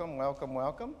 Welcome, welcome,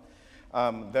 welcome.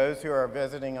 Those who are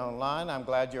visiting online, I'm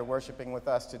glad you're worshiping with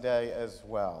us today as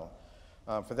well.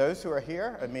 For those who are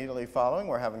here immediately following,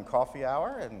 we're having coffee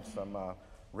hour and some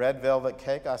red velvet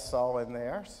cake I saw in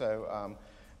there. So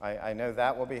I know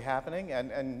that will be happening.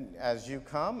 And as you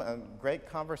come, a great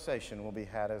conversation will be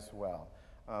had as well.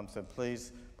 So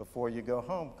please, before you go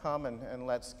home, come and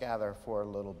let's gather for a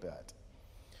little bit.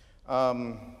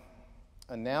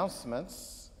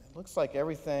 Announcements. It looks like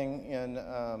everything in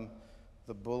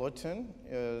the bulletin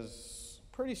is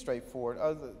pretty straightforward.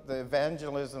 The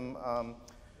evangelism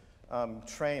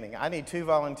training. I need 2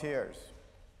 volunteers.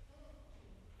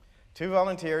 2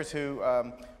 volunteers who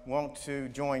want to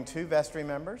join 2 vestry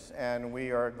members, and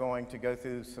we are going to go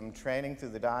through some training through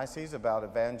the diocese about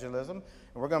evangelism.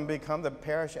 And we're going to become the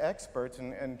parish experts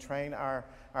and train our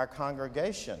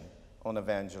congregation on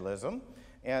evangelism.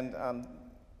 And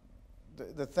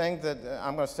the thing that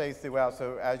I'm going to say throughout,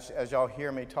 so as y'all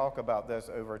hear me talk about this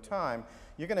over time,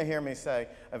 you're going to hear me say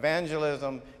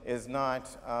evangelism is not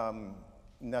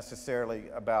necessarily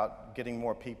about getting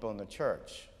more people in the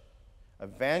church.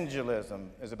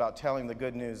 Evangelism is about telling the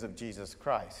good news of Jesus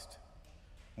Christ.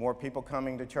 More people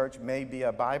coming to church may be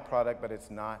a byproduct, but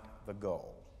it's not the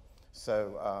goal.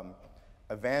 So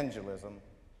evangelism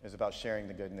is about sharing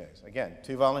the good news. Again,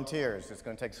 2 volunteers. It's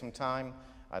going to take some time.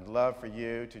 I'd love for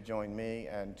you to join me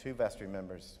and 2 vestry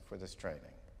members for this training.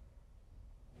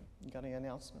 You got any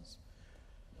announcements?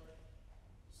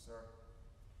 Sir.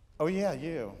 Oh, yeah,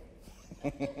 you.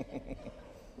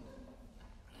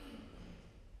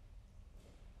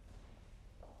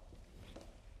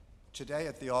 Today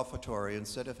at the offertory,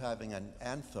 instead of having an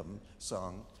anthem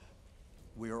sung,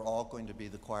 we are all going to be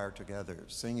the choir together,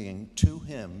 singing 2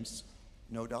 hymns,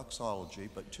 no doxology,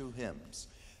 but 2 hymns.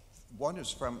 One is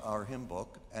from our hymn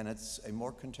book, and it's a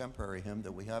more contemporary hymn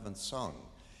that we haven't sung,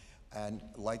 and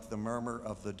like the Murmur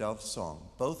of the Dove song.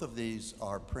 Both of these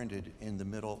are printed in the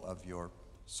middle of your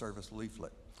service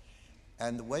leaflet.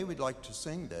 And the way we'd like to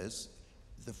sing this,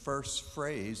 the first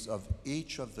phrase of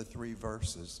each of the 3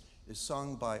 verses is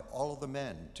sung by all of the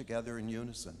men together in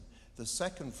unison. The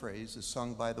second phrase is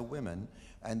sung by the women,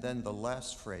 and then the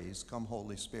last phrase, Come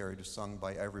Holy Spirit, is sung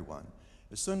by everyone.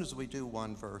 As soon as we do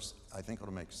one verse, I think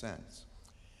it'll make sense.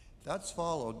 That's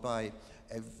followed by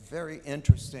a very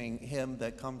interesting hymn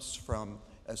that comes from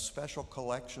a special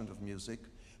collection of music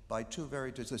by 2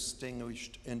 very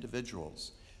distinguished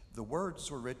individuals. The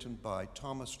words were written by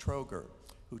Thomas Troger,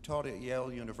 who taught at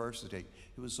Yale University.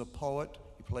 He was a poet,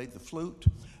 he played the flute,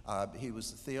 he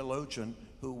was a theologian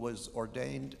who was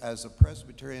ordained as a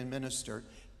Presbyterian minister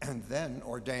and then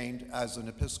ordained as an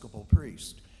Episcopal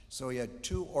priest. So he had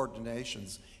 2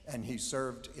 ordinations, and he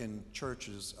served in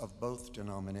churches of both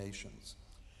denominations.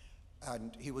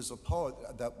 And he was a poet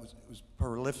that was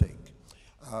prolific.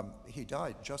 He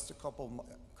died just a couple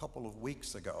of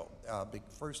weeks ago, the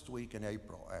first week in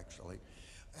April, actually.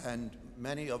 And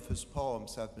many of his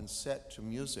poems have been set to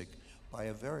music by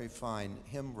a very fine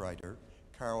hymn writer,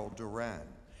 Carol Duran,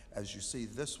 as you see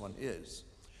this one is.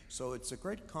 So it's a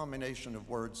great combination of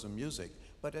words and music,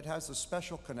 but it has a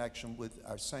special connection with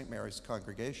our St. Mary's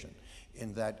congregation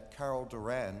in that Carol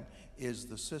Duran is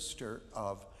the sister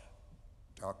of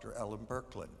Dr. Ellen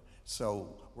Berklin.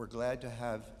 So we're glad to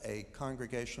have a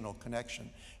congregational connection.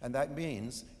 And that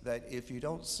means that if you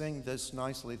don't sing this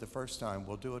nicely the first time,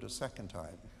 we'll do it a second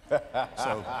time.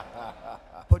 So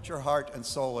put your heart and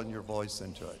soul and your voice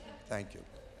into it. Thank you.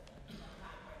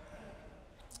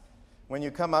 When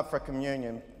you come up for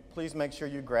communion, please make sure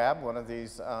you grab one of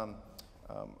these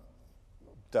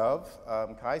dove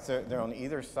kites. They're on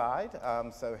either side,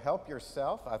 so help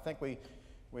yourself. I think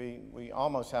we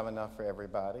almost have enough for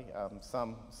everybody.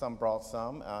 Some brought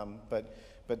some, but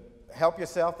help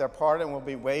yourself. They're part, and we'll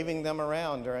be waving them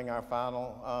around during our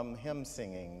final hymn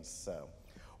singings. So,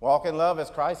 walk in love as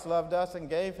Christ loved us and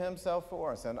gave himself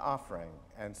for us, an offering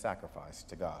and sacrifice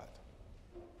to God.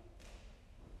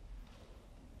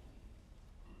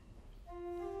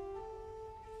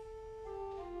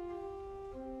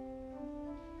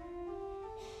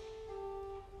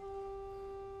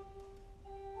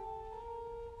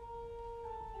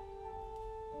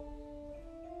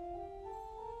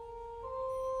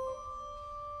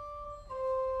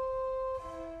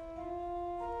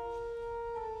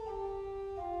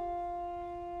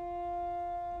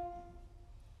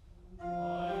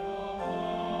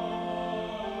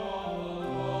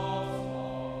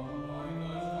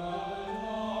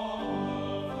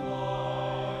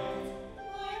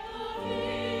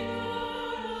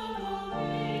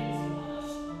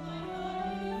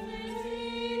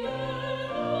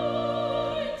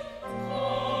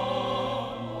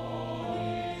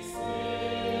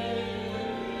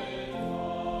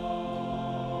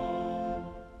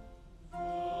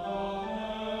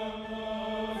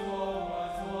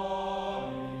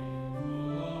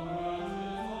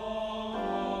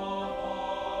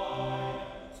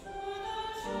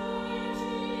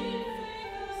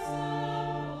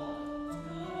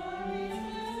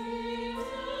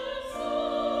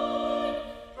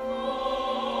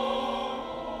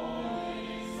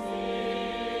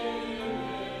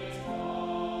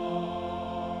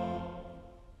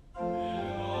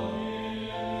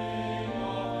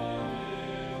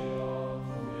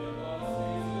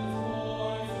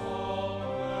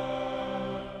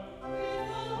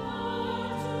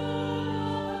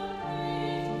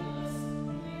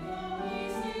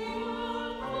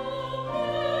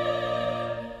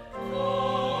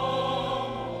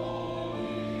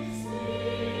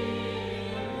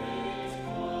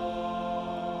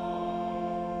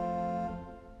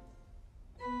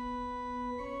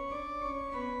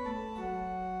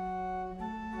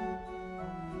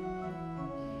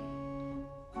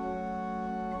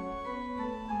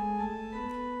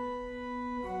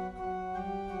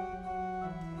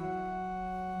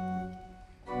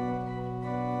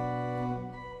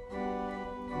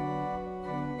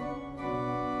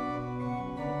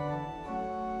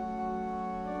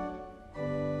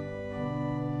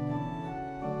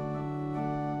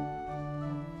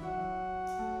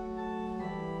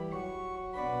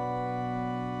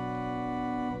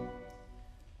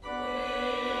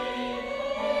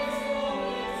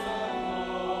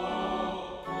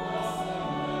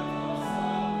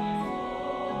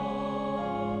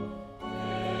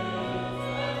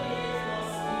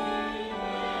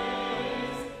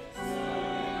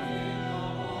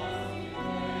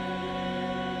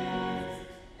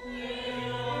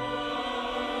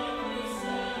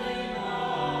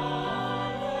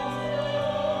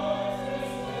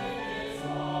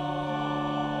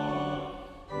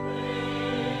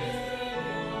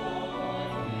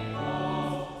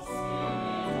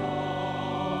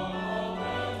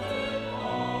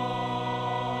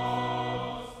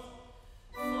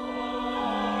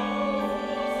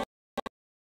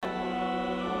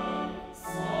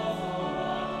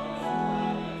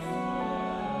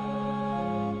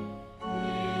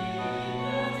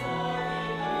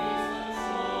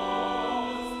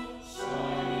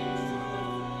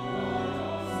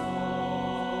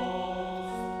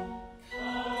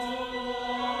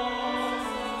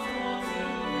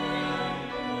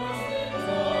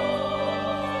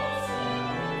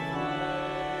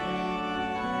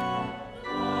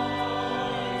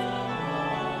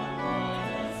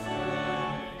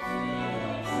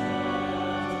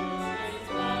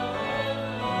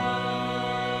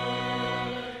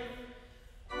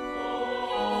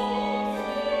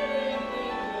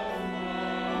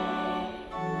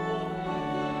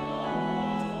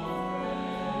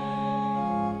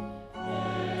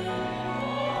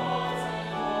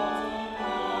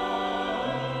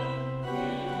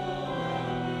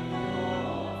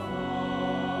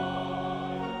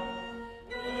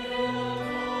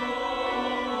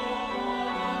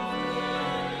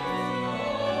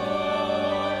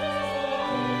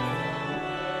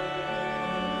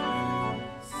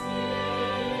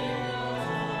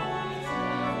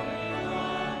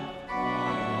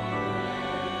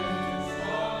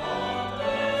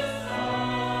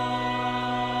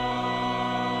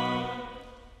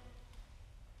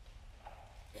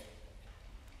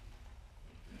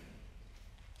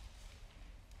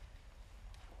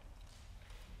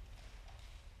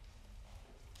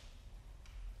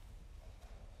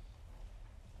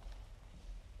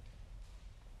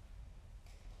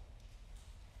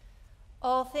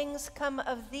 All things come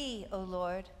of thee, O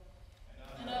Lord.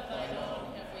 And of thine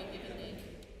own have we given thee.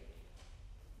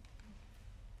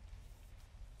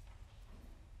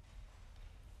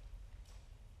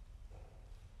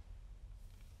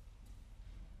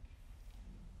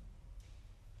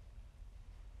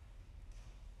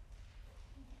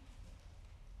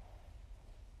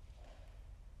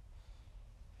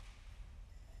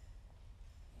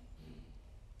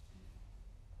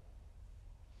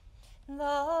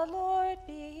 The Lord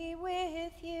be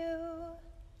with you.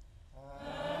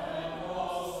 And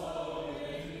also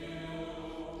with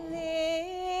you.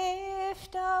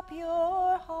 Lift up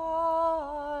your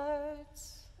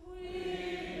hearts. We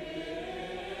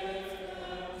lift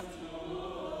them to the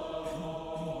Lord.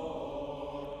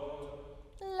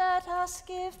 Let us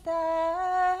give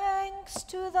thanks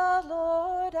to the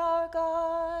Lord our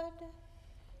God.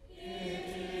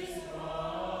 It is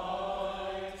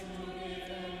right to give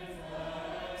him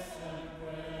thanks and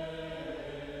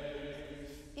praise.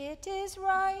 It is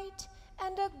right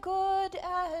and a good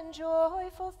and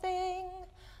joyful thing,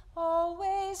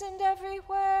 always and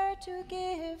everywhere to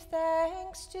give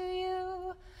thanks to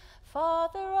you,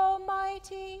 Father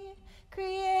Almighty,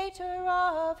 Creator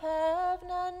of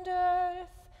heaven and earth,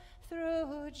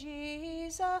 through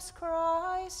Jesus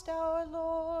Christ our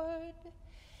Lord.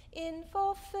 In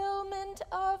fulfillment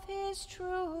of his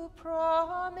true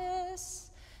promise,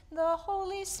 the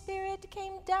Holy Spirit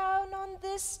came down on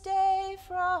this day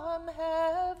from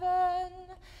heaven,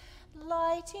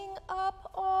 lighting up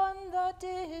on the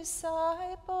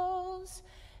disciples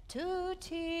to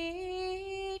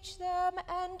teach them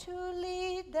and to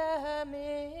lead them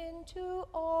into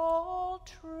all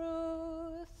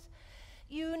truth,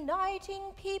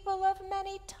 uniting people of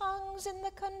many tongues in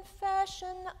the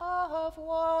confession of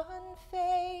one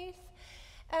faith,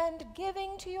 and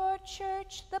giving to your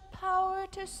church the power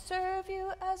to serve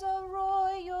you as a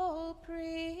royal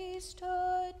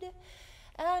priesthood,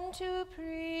 and to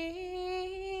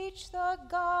preach the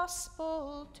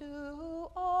gospel to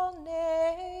all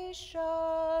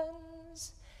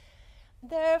nations.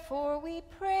 Therefore we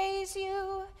praise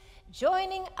you,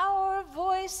 joining our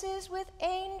voices with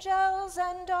angels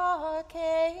and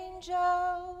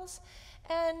archangels,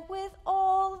 and with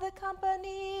all the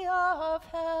company of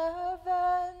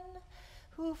heaven,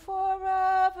 who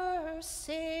forever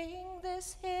sing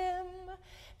this hymn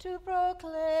to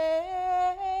proclaim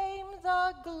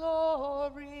the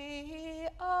glory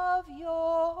of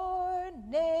your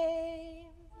name.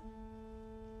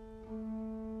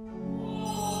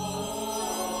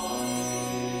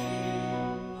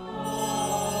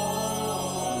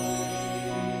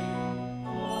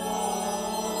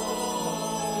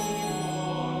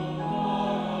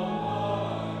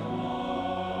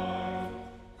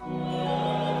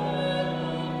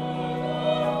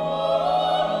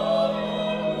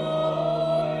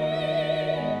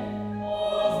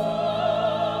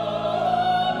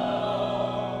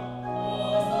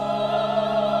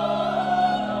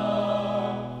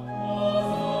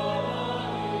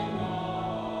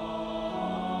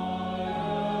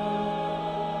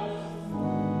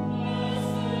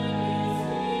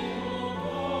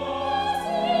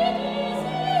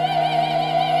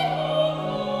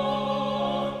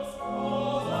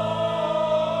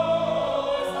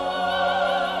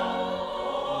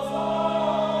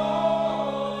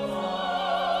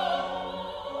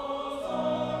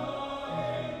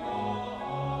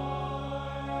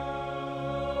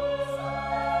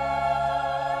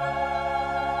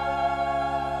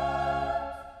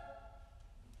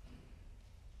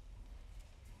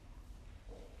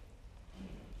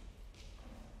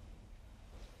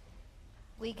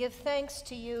 We give thanks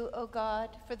to you, O God,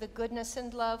 for the goodness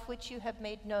and love which you have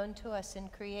made known to us in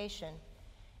creation,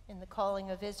 in the calling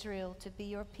of Israel to be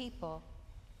your people,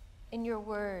 in your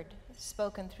word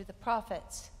spoken through the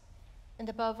prophets, and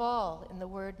above all in the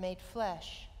word made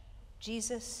flesh,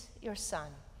 Jesus, your Son.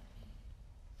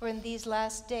 For in these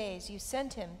last days you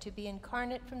sent him to be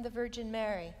incarnate from the Virgin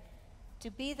Mary, to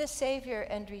be the Savior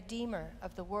and Redeemer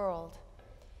of the world.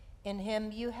 In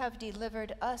him you have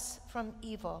delivered us from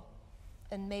evil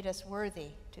and made us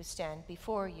worthy to stand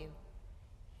before you.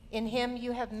 In him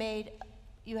you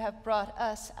have brought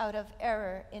us out of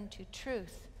error into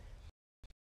truth,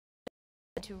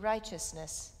 into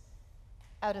righteousness,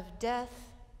 out of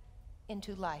death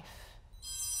into life.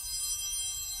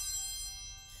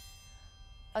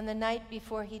 On the night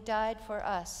before he died for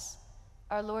us,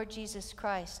 our Lord Jesus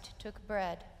Christ took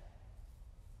bread,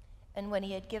 and when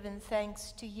he had given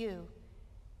thanks to you,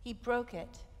 he broke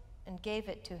it and gave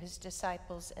it to his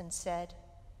disciples and said,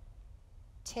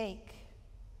 "Take,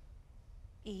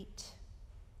 eat.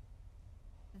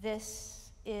 This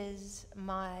is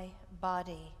my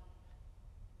body,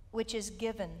 which is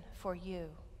given for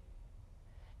you.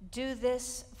 Do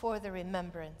this for the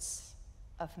remembrance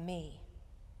of me."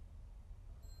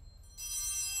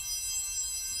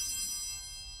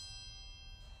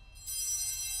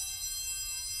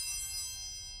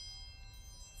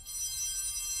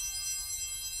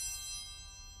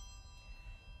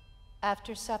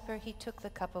 After supper, he took the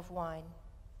cup of wine,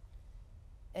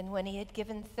 And when he had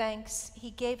given thanks, he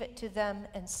gave it to them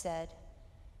and said,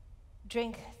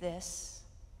 "Drink this,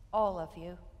 all of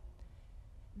you.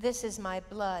 This is my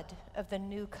blood of the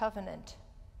new covenant,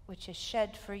 which is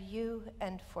shed for you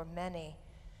and for many,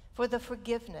 for the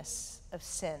forgiveness of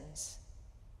sins.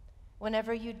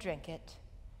 Whenever you drink it,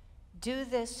 do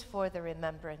this for the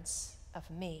remembrance of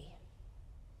me."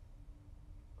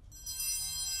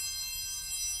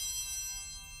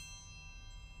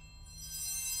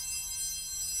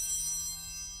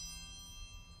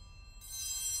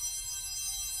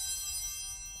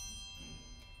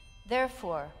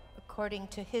 Therefore, according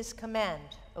to his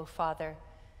command, O Father,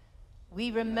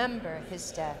 we remember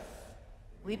his death.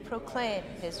 We proclaim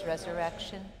his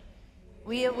resurrection.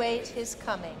 We await his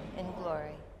coming in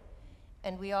glory.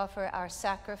 And we offer our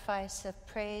sacrifice of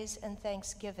praise and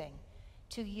thanksgiving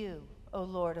to you, O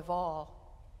Lord of all,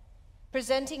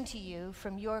 presenting to you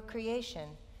from your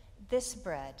creation this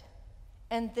bread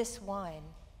and this wine.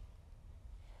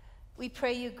 We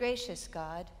pray you, gracious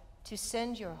God, to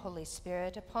send your Holy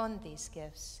Spirit upon these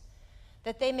gifts,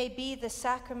 that they may be the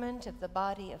sacrament of the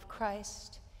body of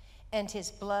Christ and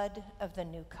his blood of the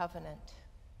new covenant.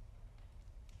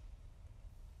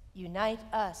 Unite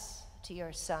us to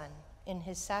your Son in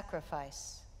his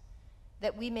sacrifice,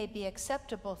 that we may be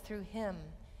acceptable through him,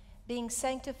 being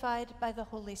sanctified by the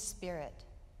Holy Spirit.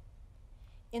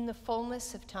 In the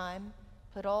fullness of time,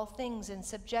 put all things in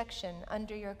subjection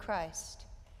under your Christ,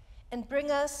 and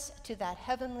bring us to that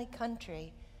heavenly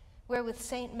country where with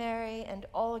Saint Mary and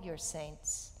all your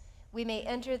saints we may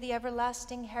enter the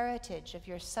everlasting heritage of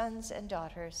your sons and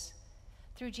daughters,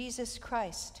 through Jesus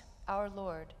Christ our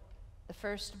Lord, the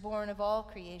firstborn of all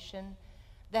creation,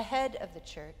 the head of the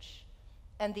church,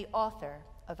 and the author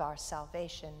of our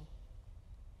salvation.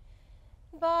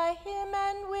 By him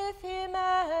and with him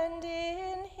and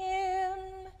in him,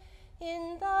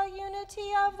 in the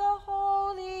unity of the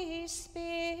Holy Spirit,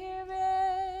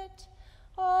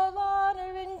 all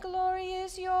honor and glory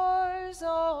is yours,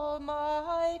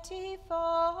 Almighty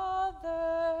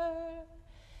Father,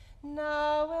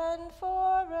 now and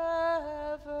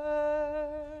forever.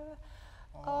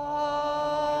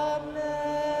 Amen.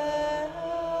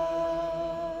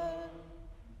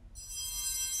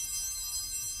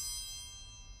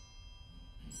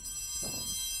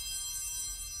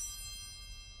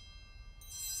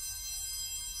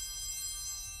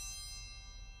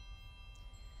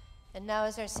 And now,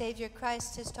 as our Savior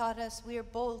Christ has taught us, we are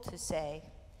bold to say,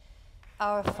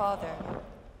 Our Father,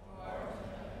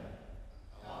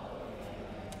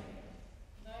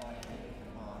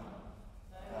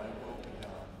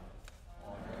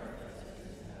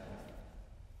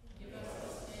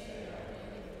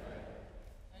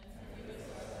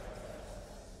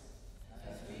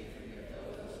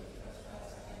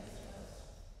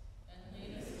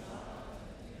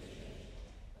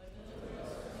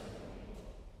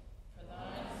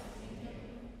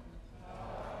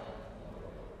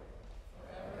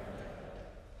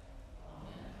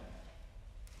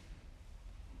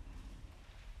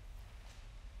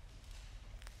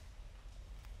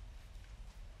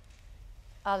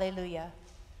 Alleluia.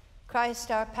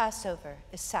 Christ our Passover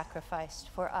is sacrificed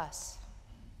for us.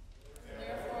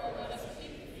 Therefore, let us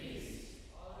keep the feast.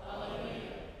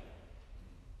 Alleluia.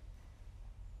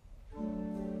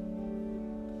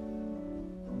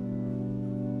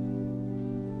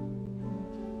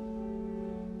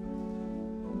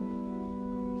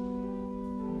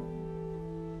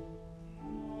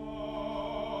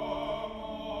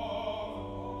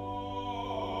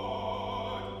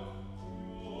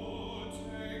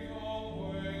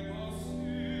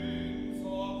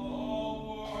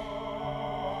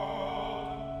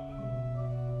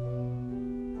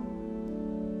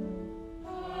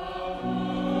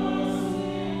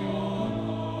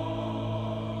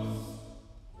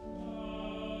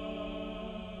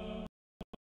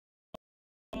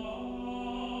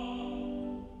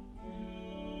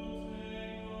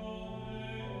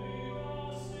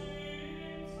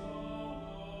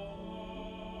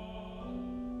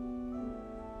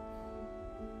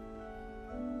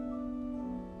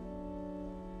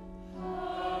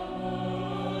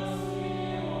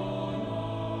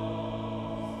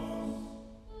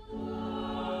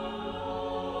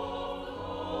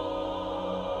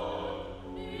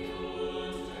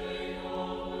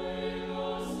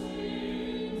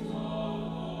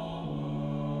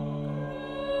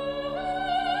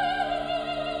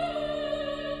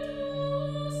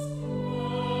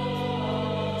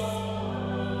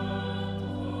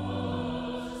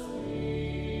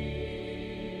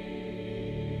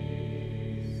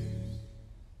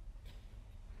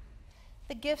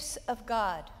 The gifts of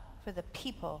God for the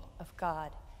people of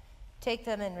God. Take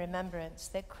them in remembrance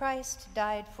that Christ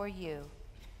died for you,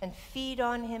 and feed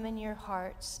on him in your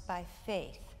hearts by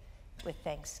faith with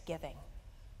thanksgiving.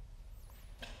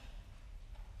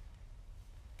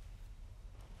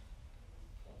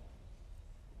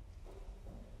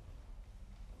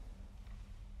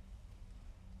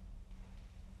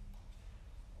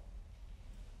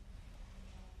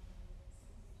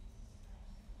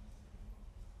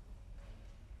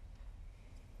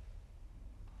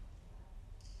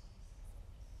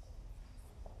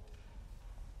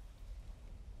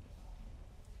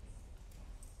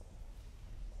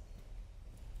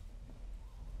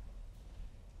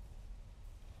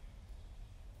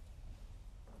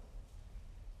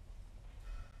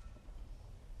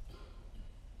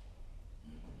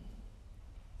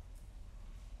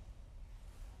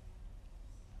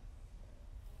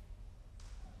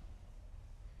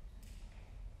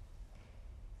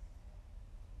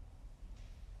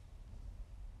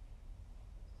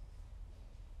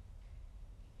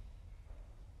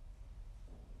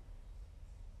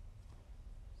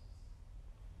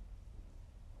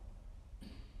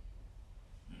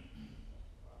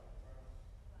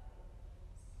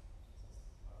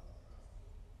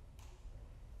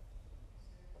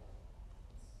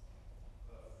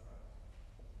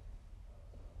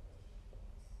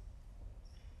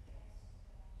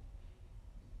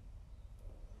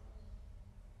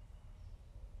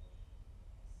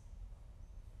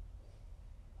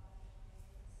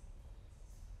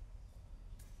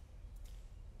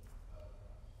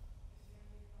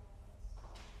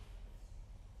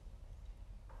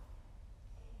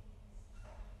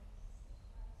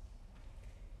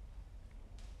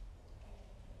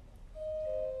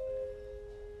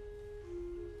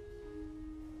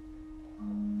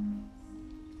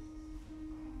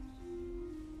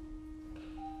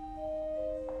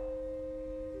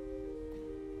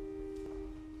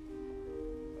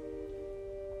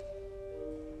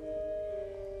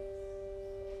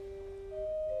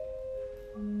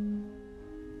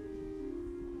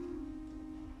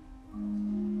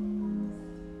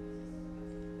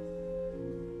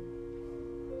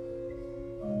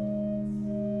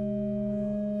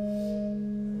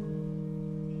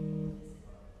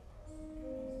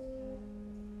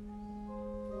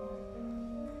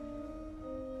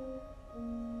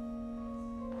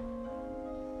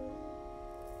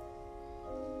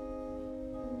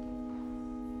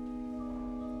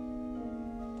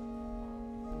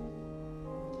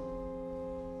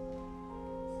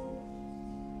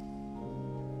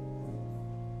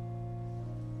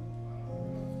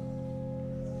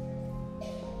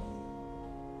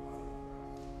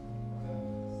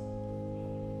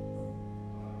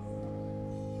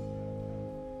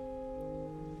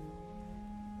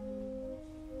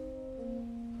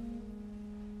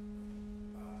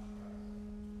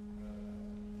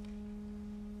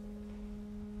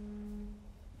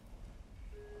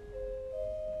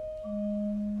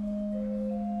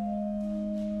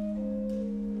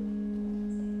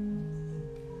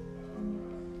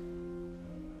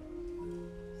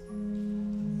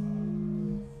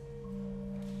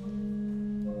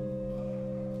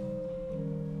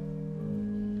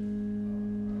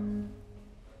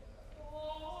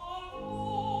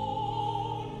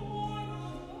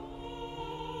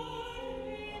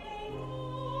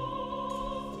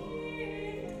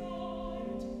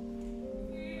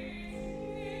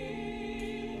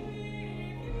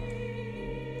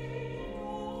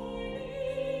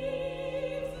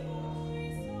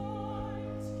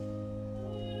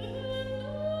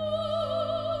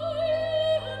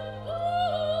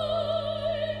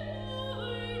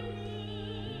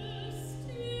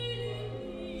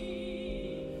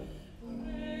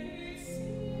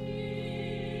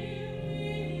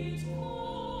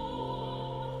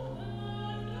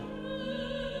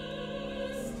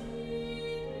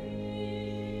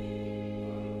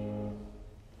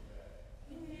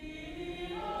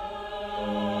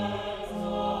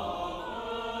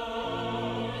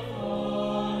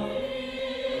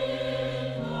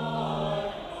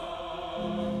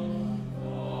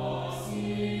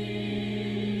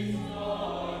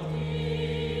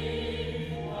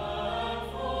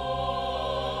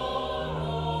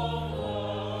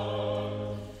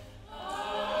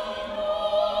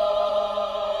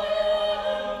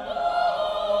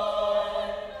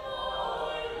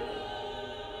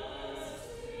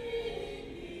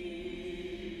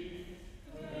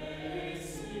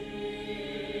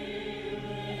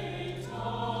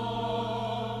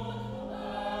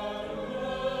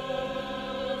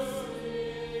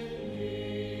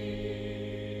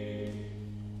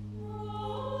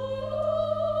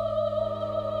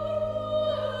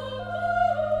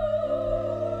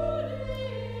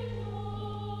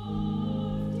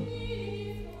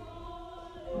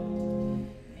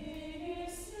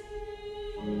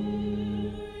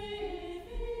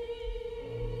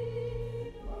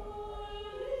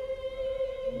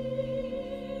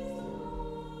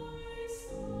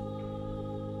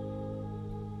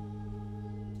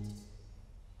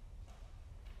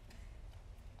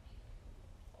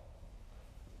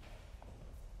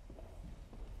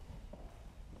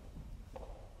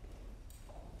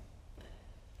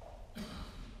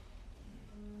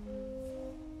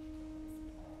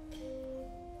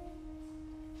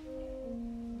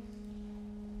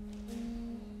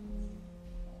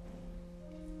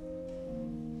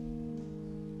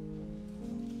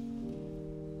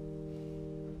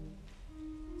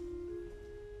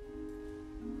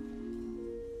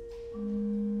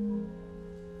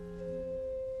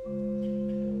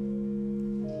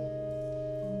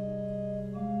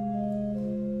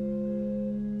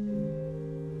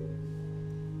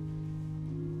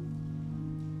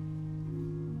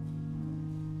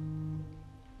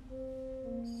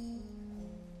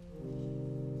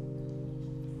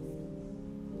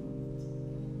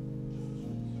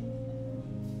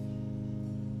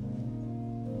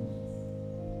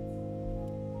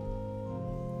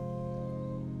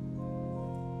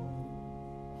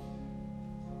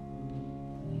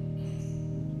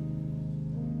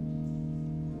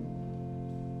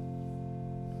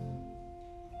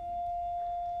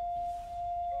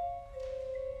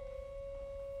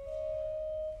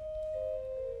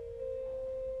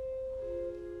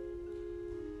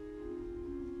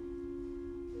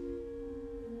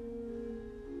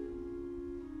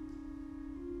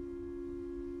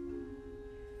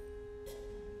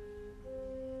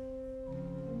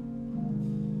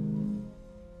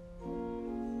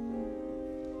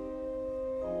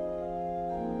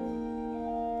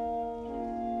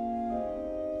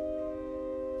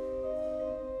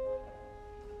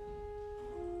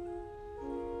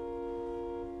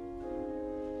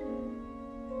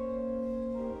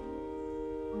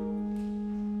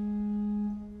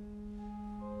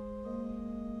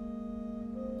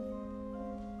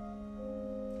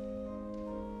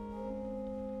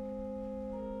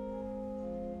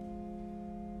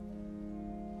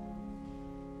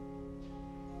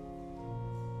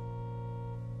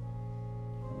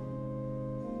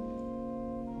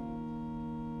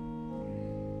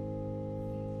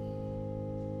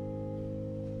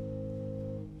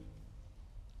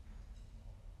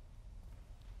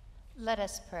 Let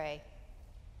us pray.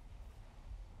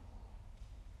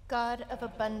 God of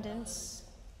abundance,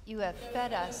 you have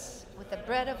fed us with the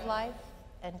bread of life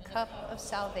and cup of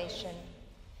salvation.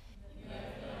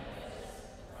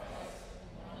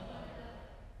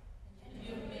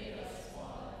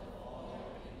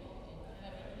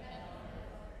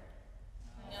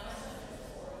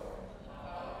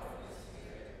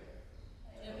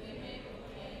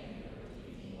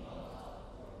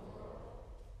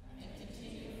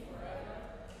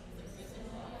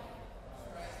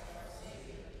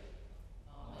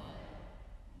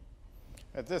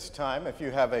 At this time, if you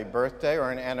have a birthday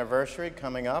or an anniversary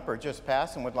coming up or just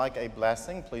passed and would like a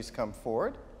blessing, please come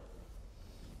forward.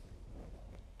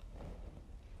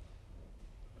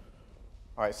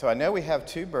 All right, so I know we have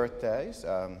two birthdays.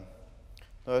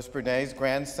 Lois Bernay's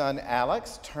grandson,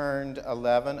 Alex, turned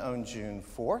 11 on June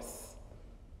 4th.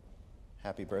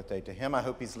 Happy birthday to him. I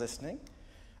hope he's listening.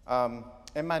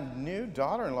 And my new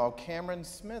daughter-in-law, Cameron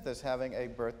Smith, is having a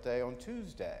birthday on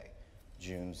Tuesday,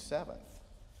 June 7th.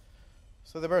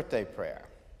 So the birthday prayer.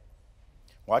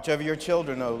 Watch over your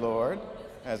children, O Lord,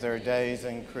 as their days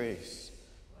increase.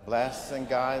 Bless and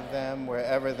guide them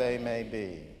wherever they may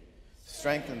be.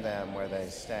 Strengthen them where they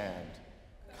stand.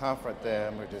 Comfort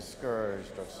them who are discouraged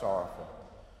or sorrowful.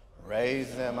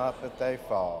 Raise them up if they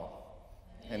fall.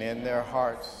 And in their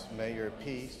hearts may your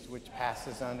peace, which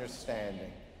passes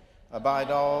understanding,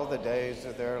 abide all the days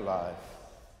of their life.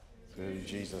 Through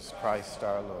Jesus Christ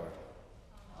our Lord.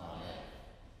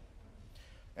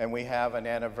 And we have an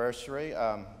anniversary,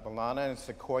 Balana and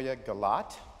Sequoia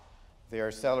Galat. They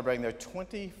are celebrating their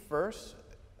 21st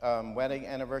wedding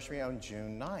anniversary on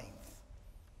June 9th.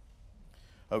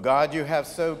 O God, you have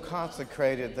so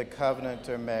consecrated the covenant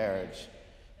of marriage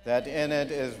that in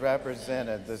it is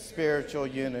represented the spiritual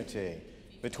unity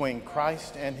between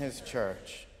Christ and his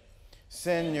church.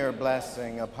 Send your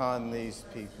blessing upon these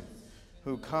people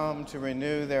who come to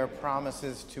renew their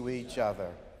promises to each other,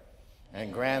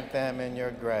 and grant them in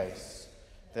your grace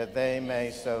that they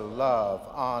may so love,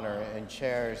 honor, and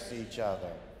cherish each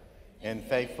other in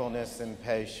faithfulness and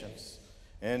patience,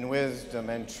 in wisdom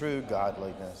and true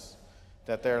godliness,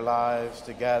 that their lives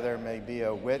together may be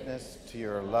a witness to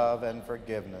your love and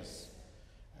forgiveness,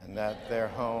 and that their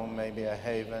home may be a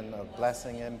haven of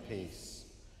blessing and peace.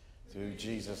 Through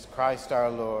Jesus Christ our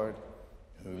Lord,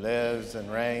 who lives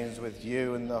and reigns with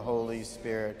you in the Holy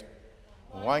Spirit,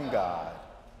 one God,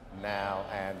 now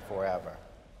and forever.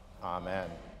 Amen.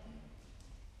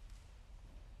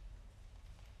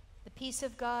 The peace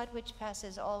of God, which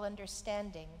passes all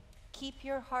understanding, keep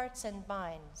your hearts and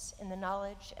minds in the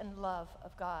knowledge and love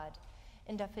of God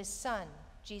and of his Son,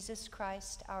 Jesus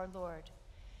Christ our Lord.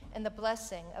 And the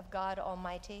blessing of God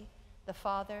Almighty, the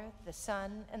Father, the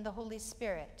Son, and the Holy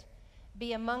Spirit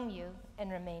be among you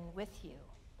and remain with you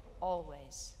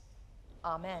always.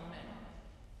 Amen. Amen.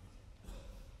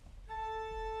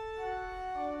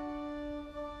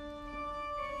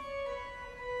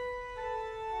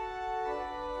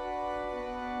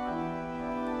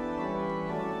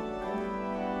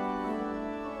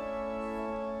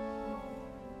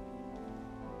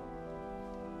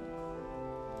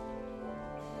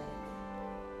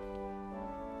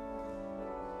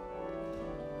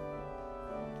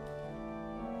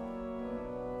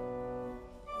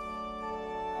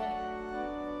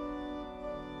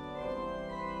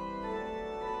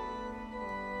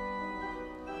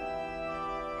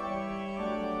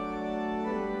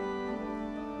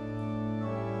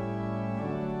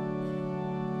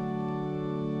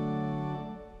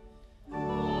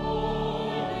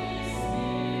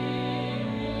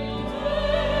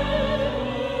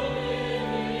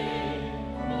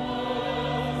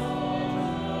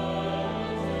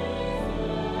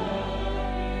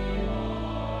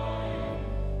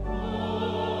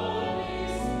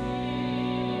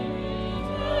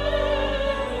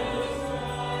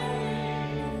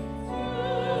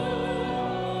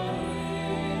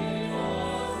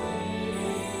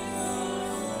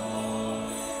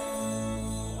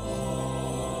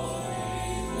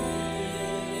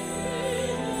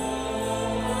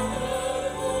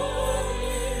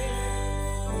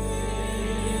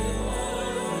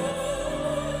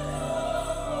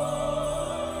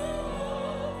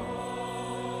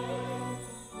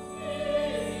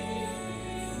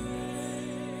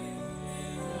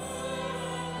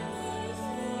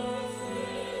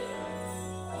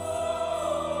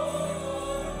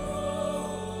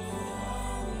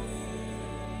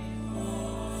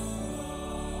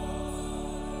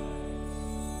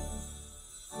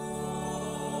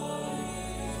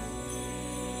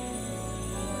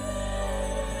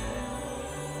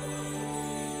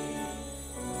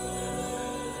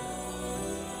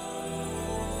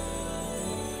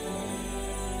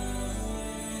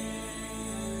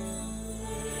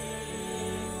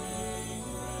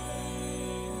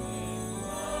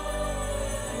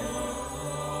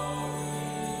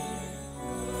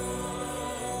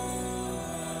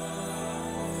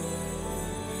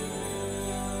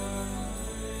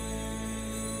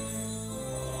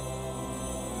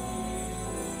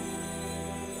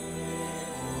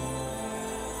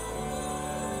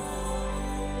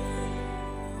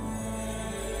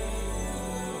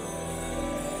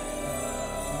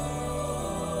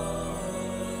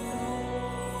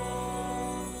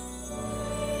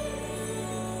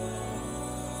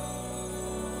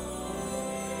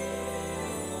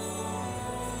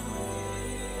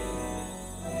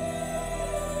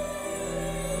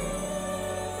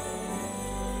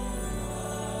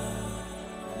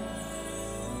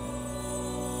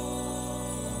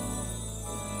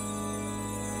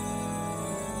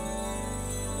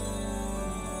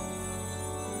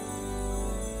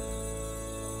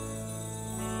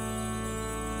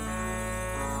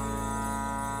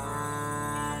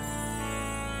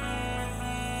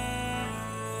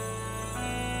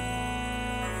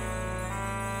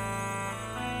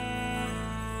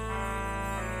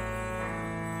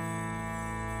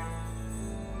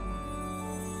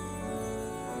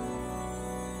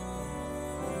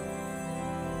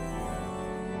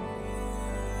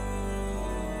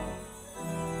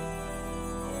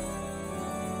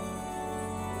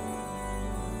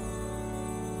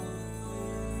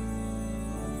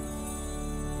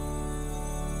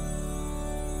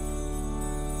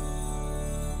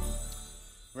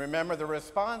 Remember, the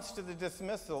response to the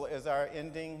dismissal is our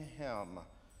ending hymn.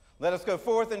 Let us go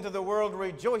forth into the world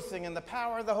rejoicing in the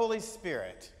power of the Holy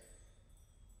Spirit.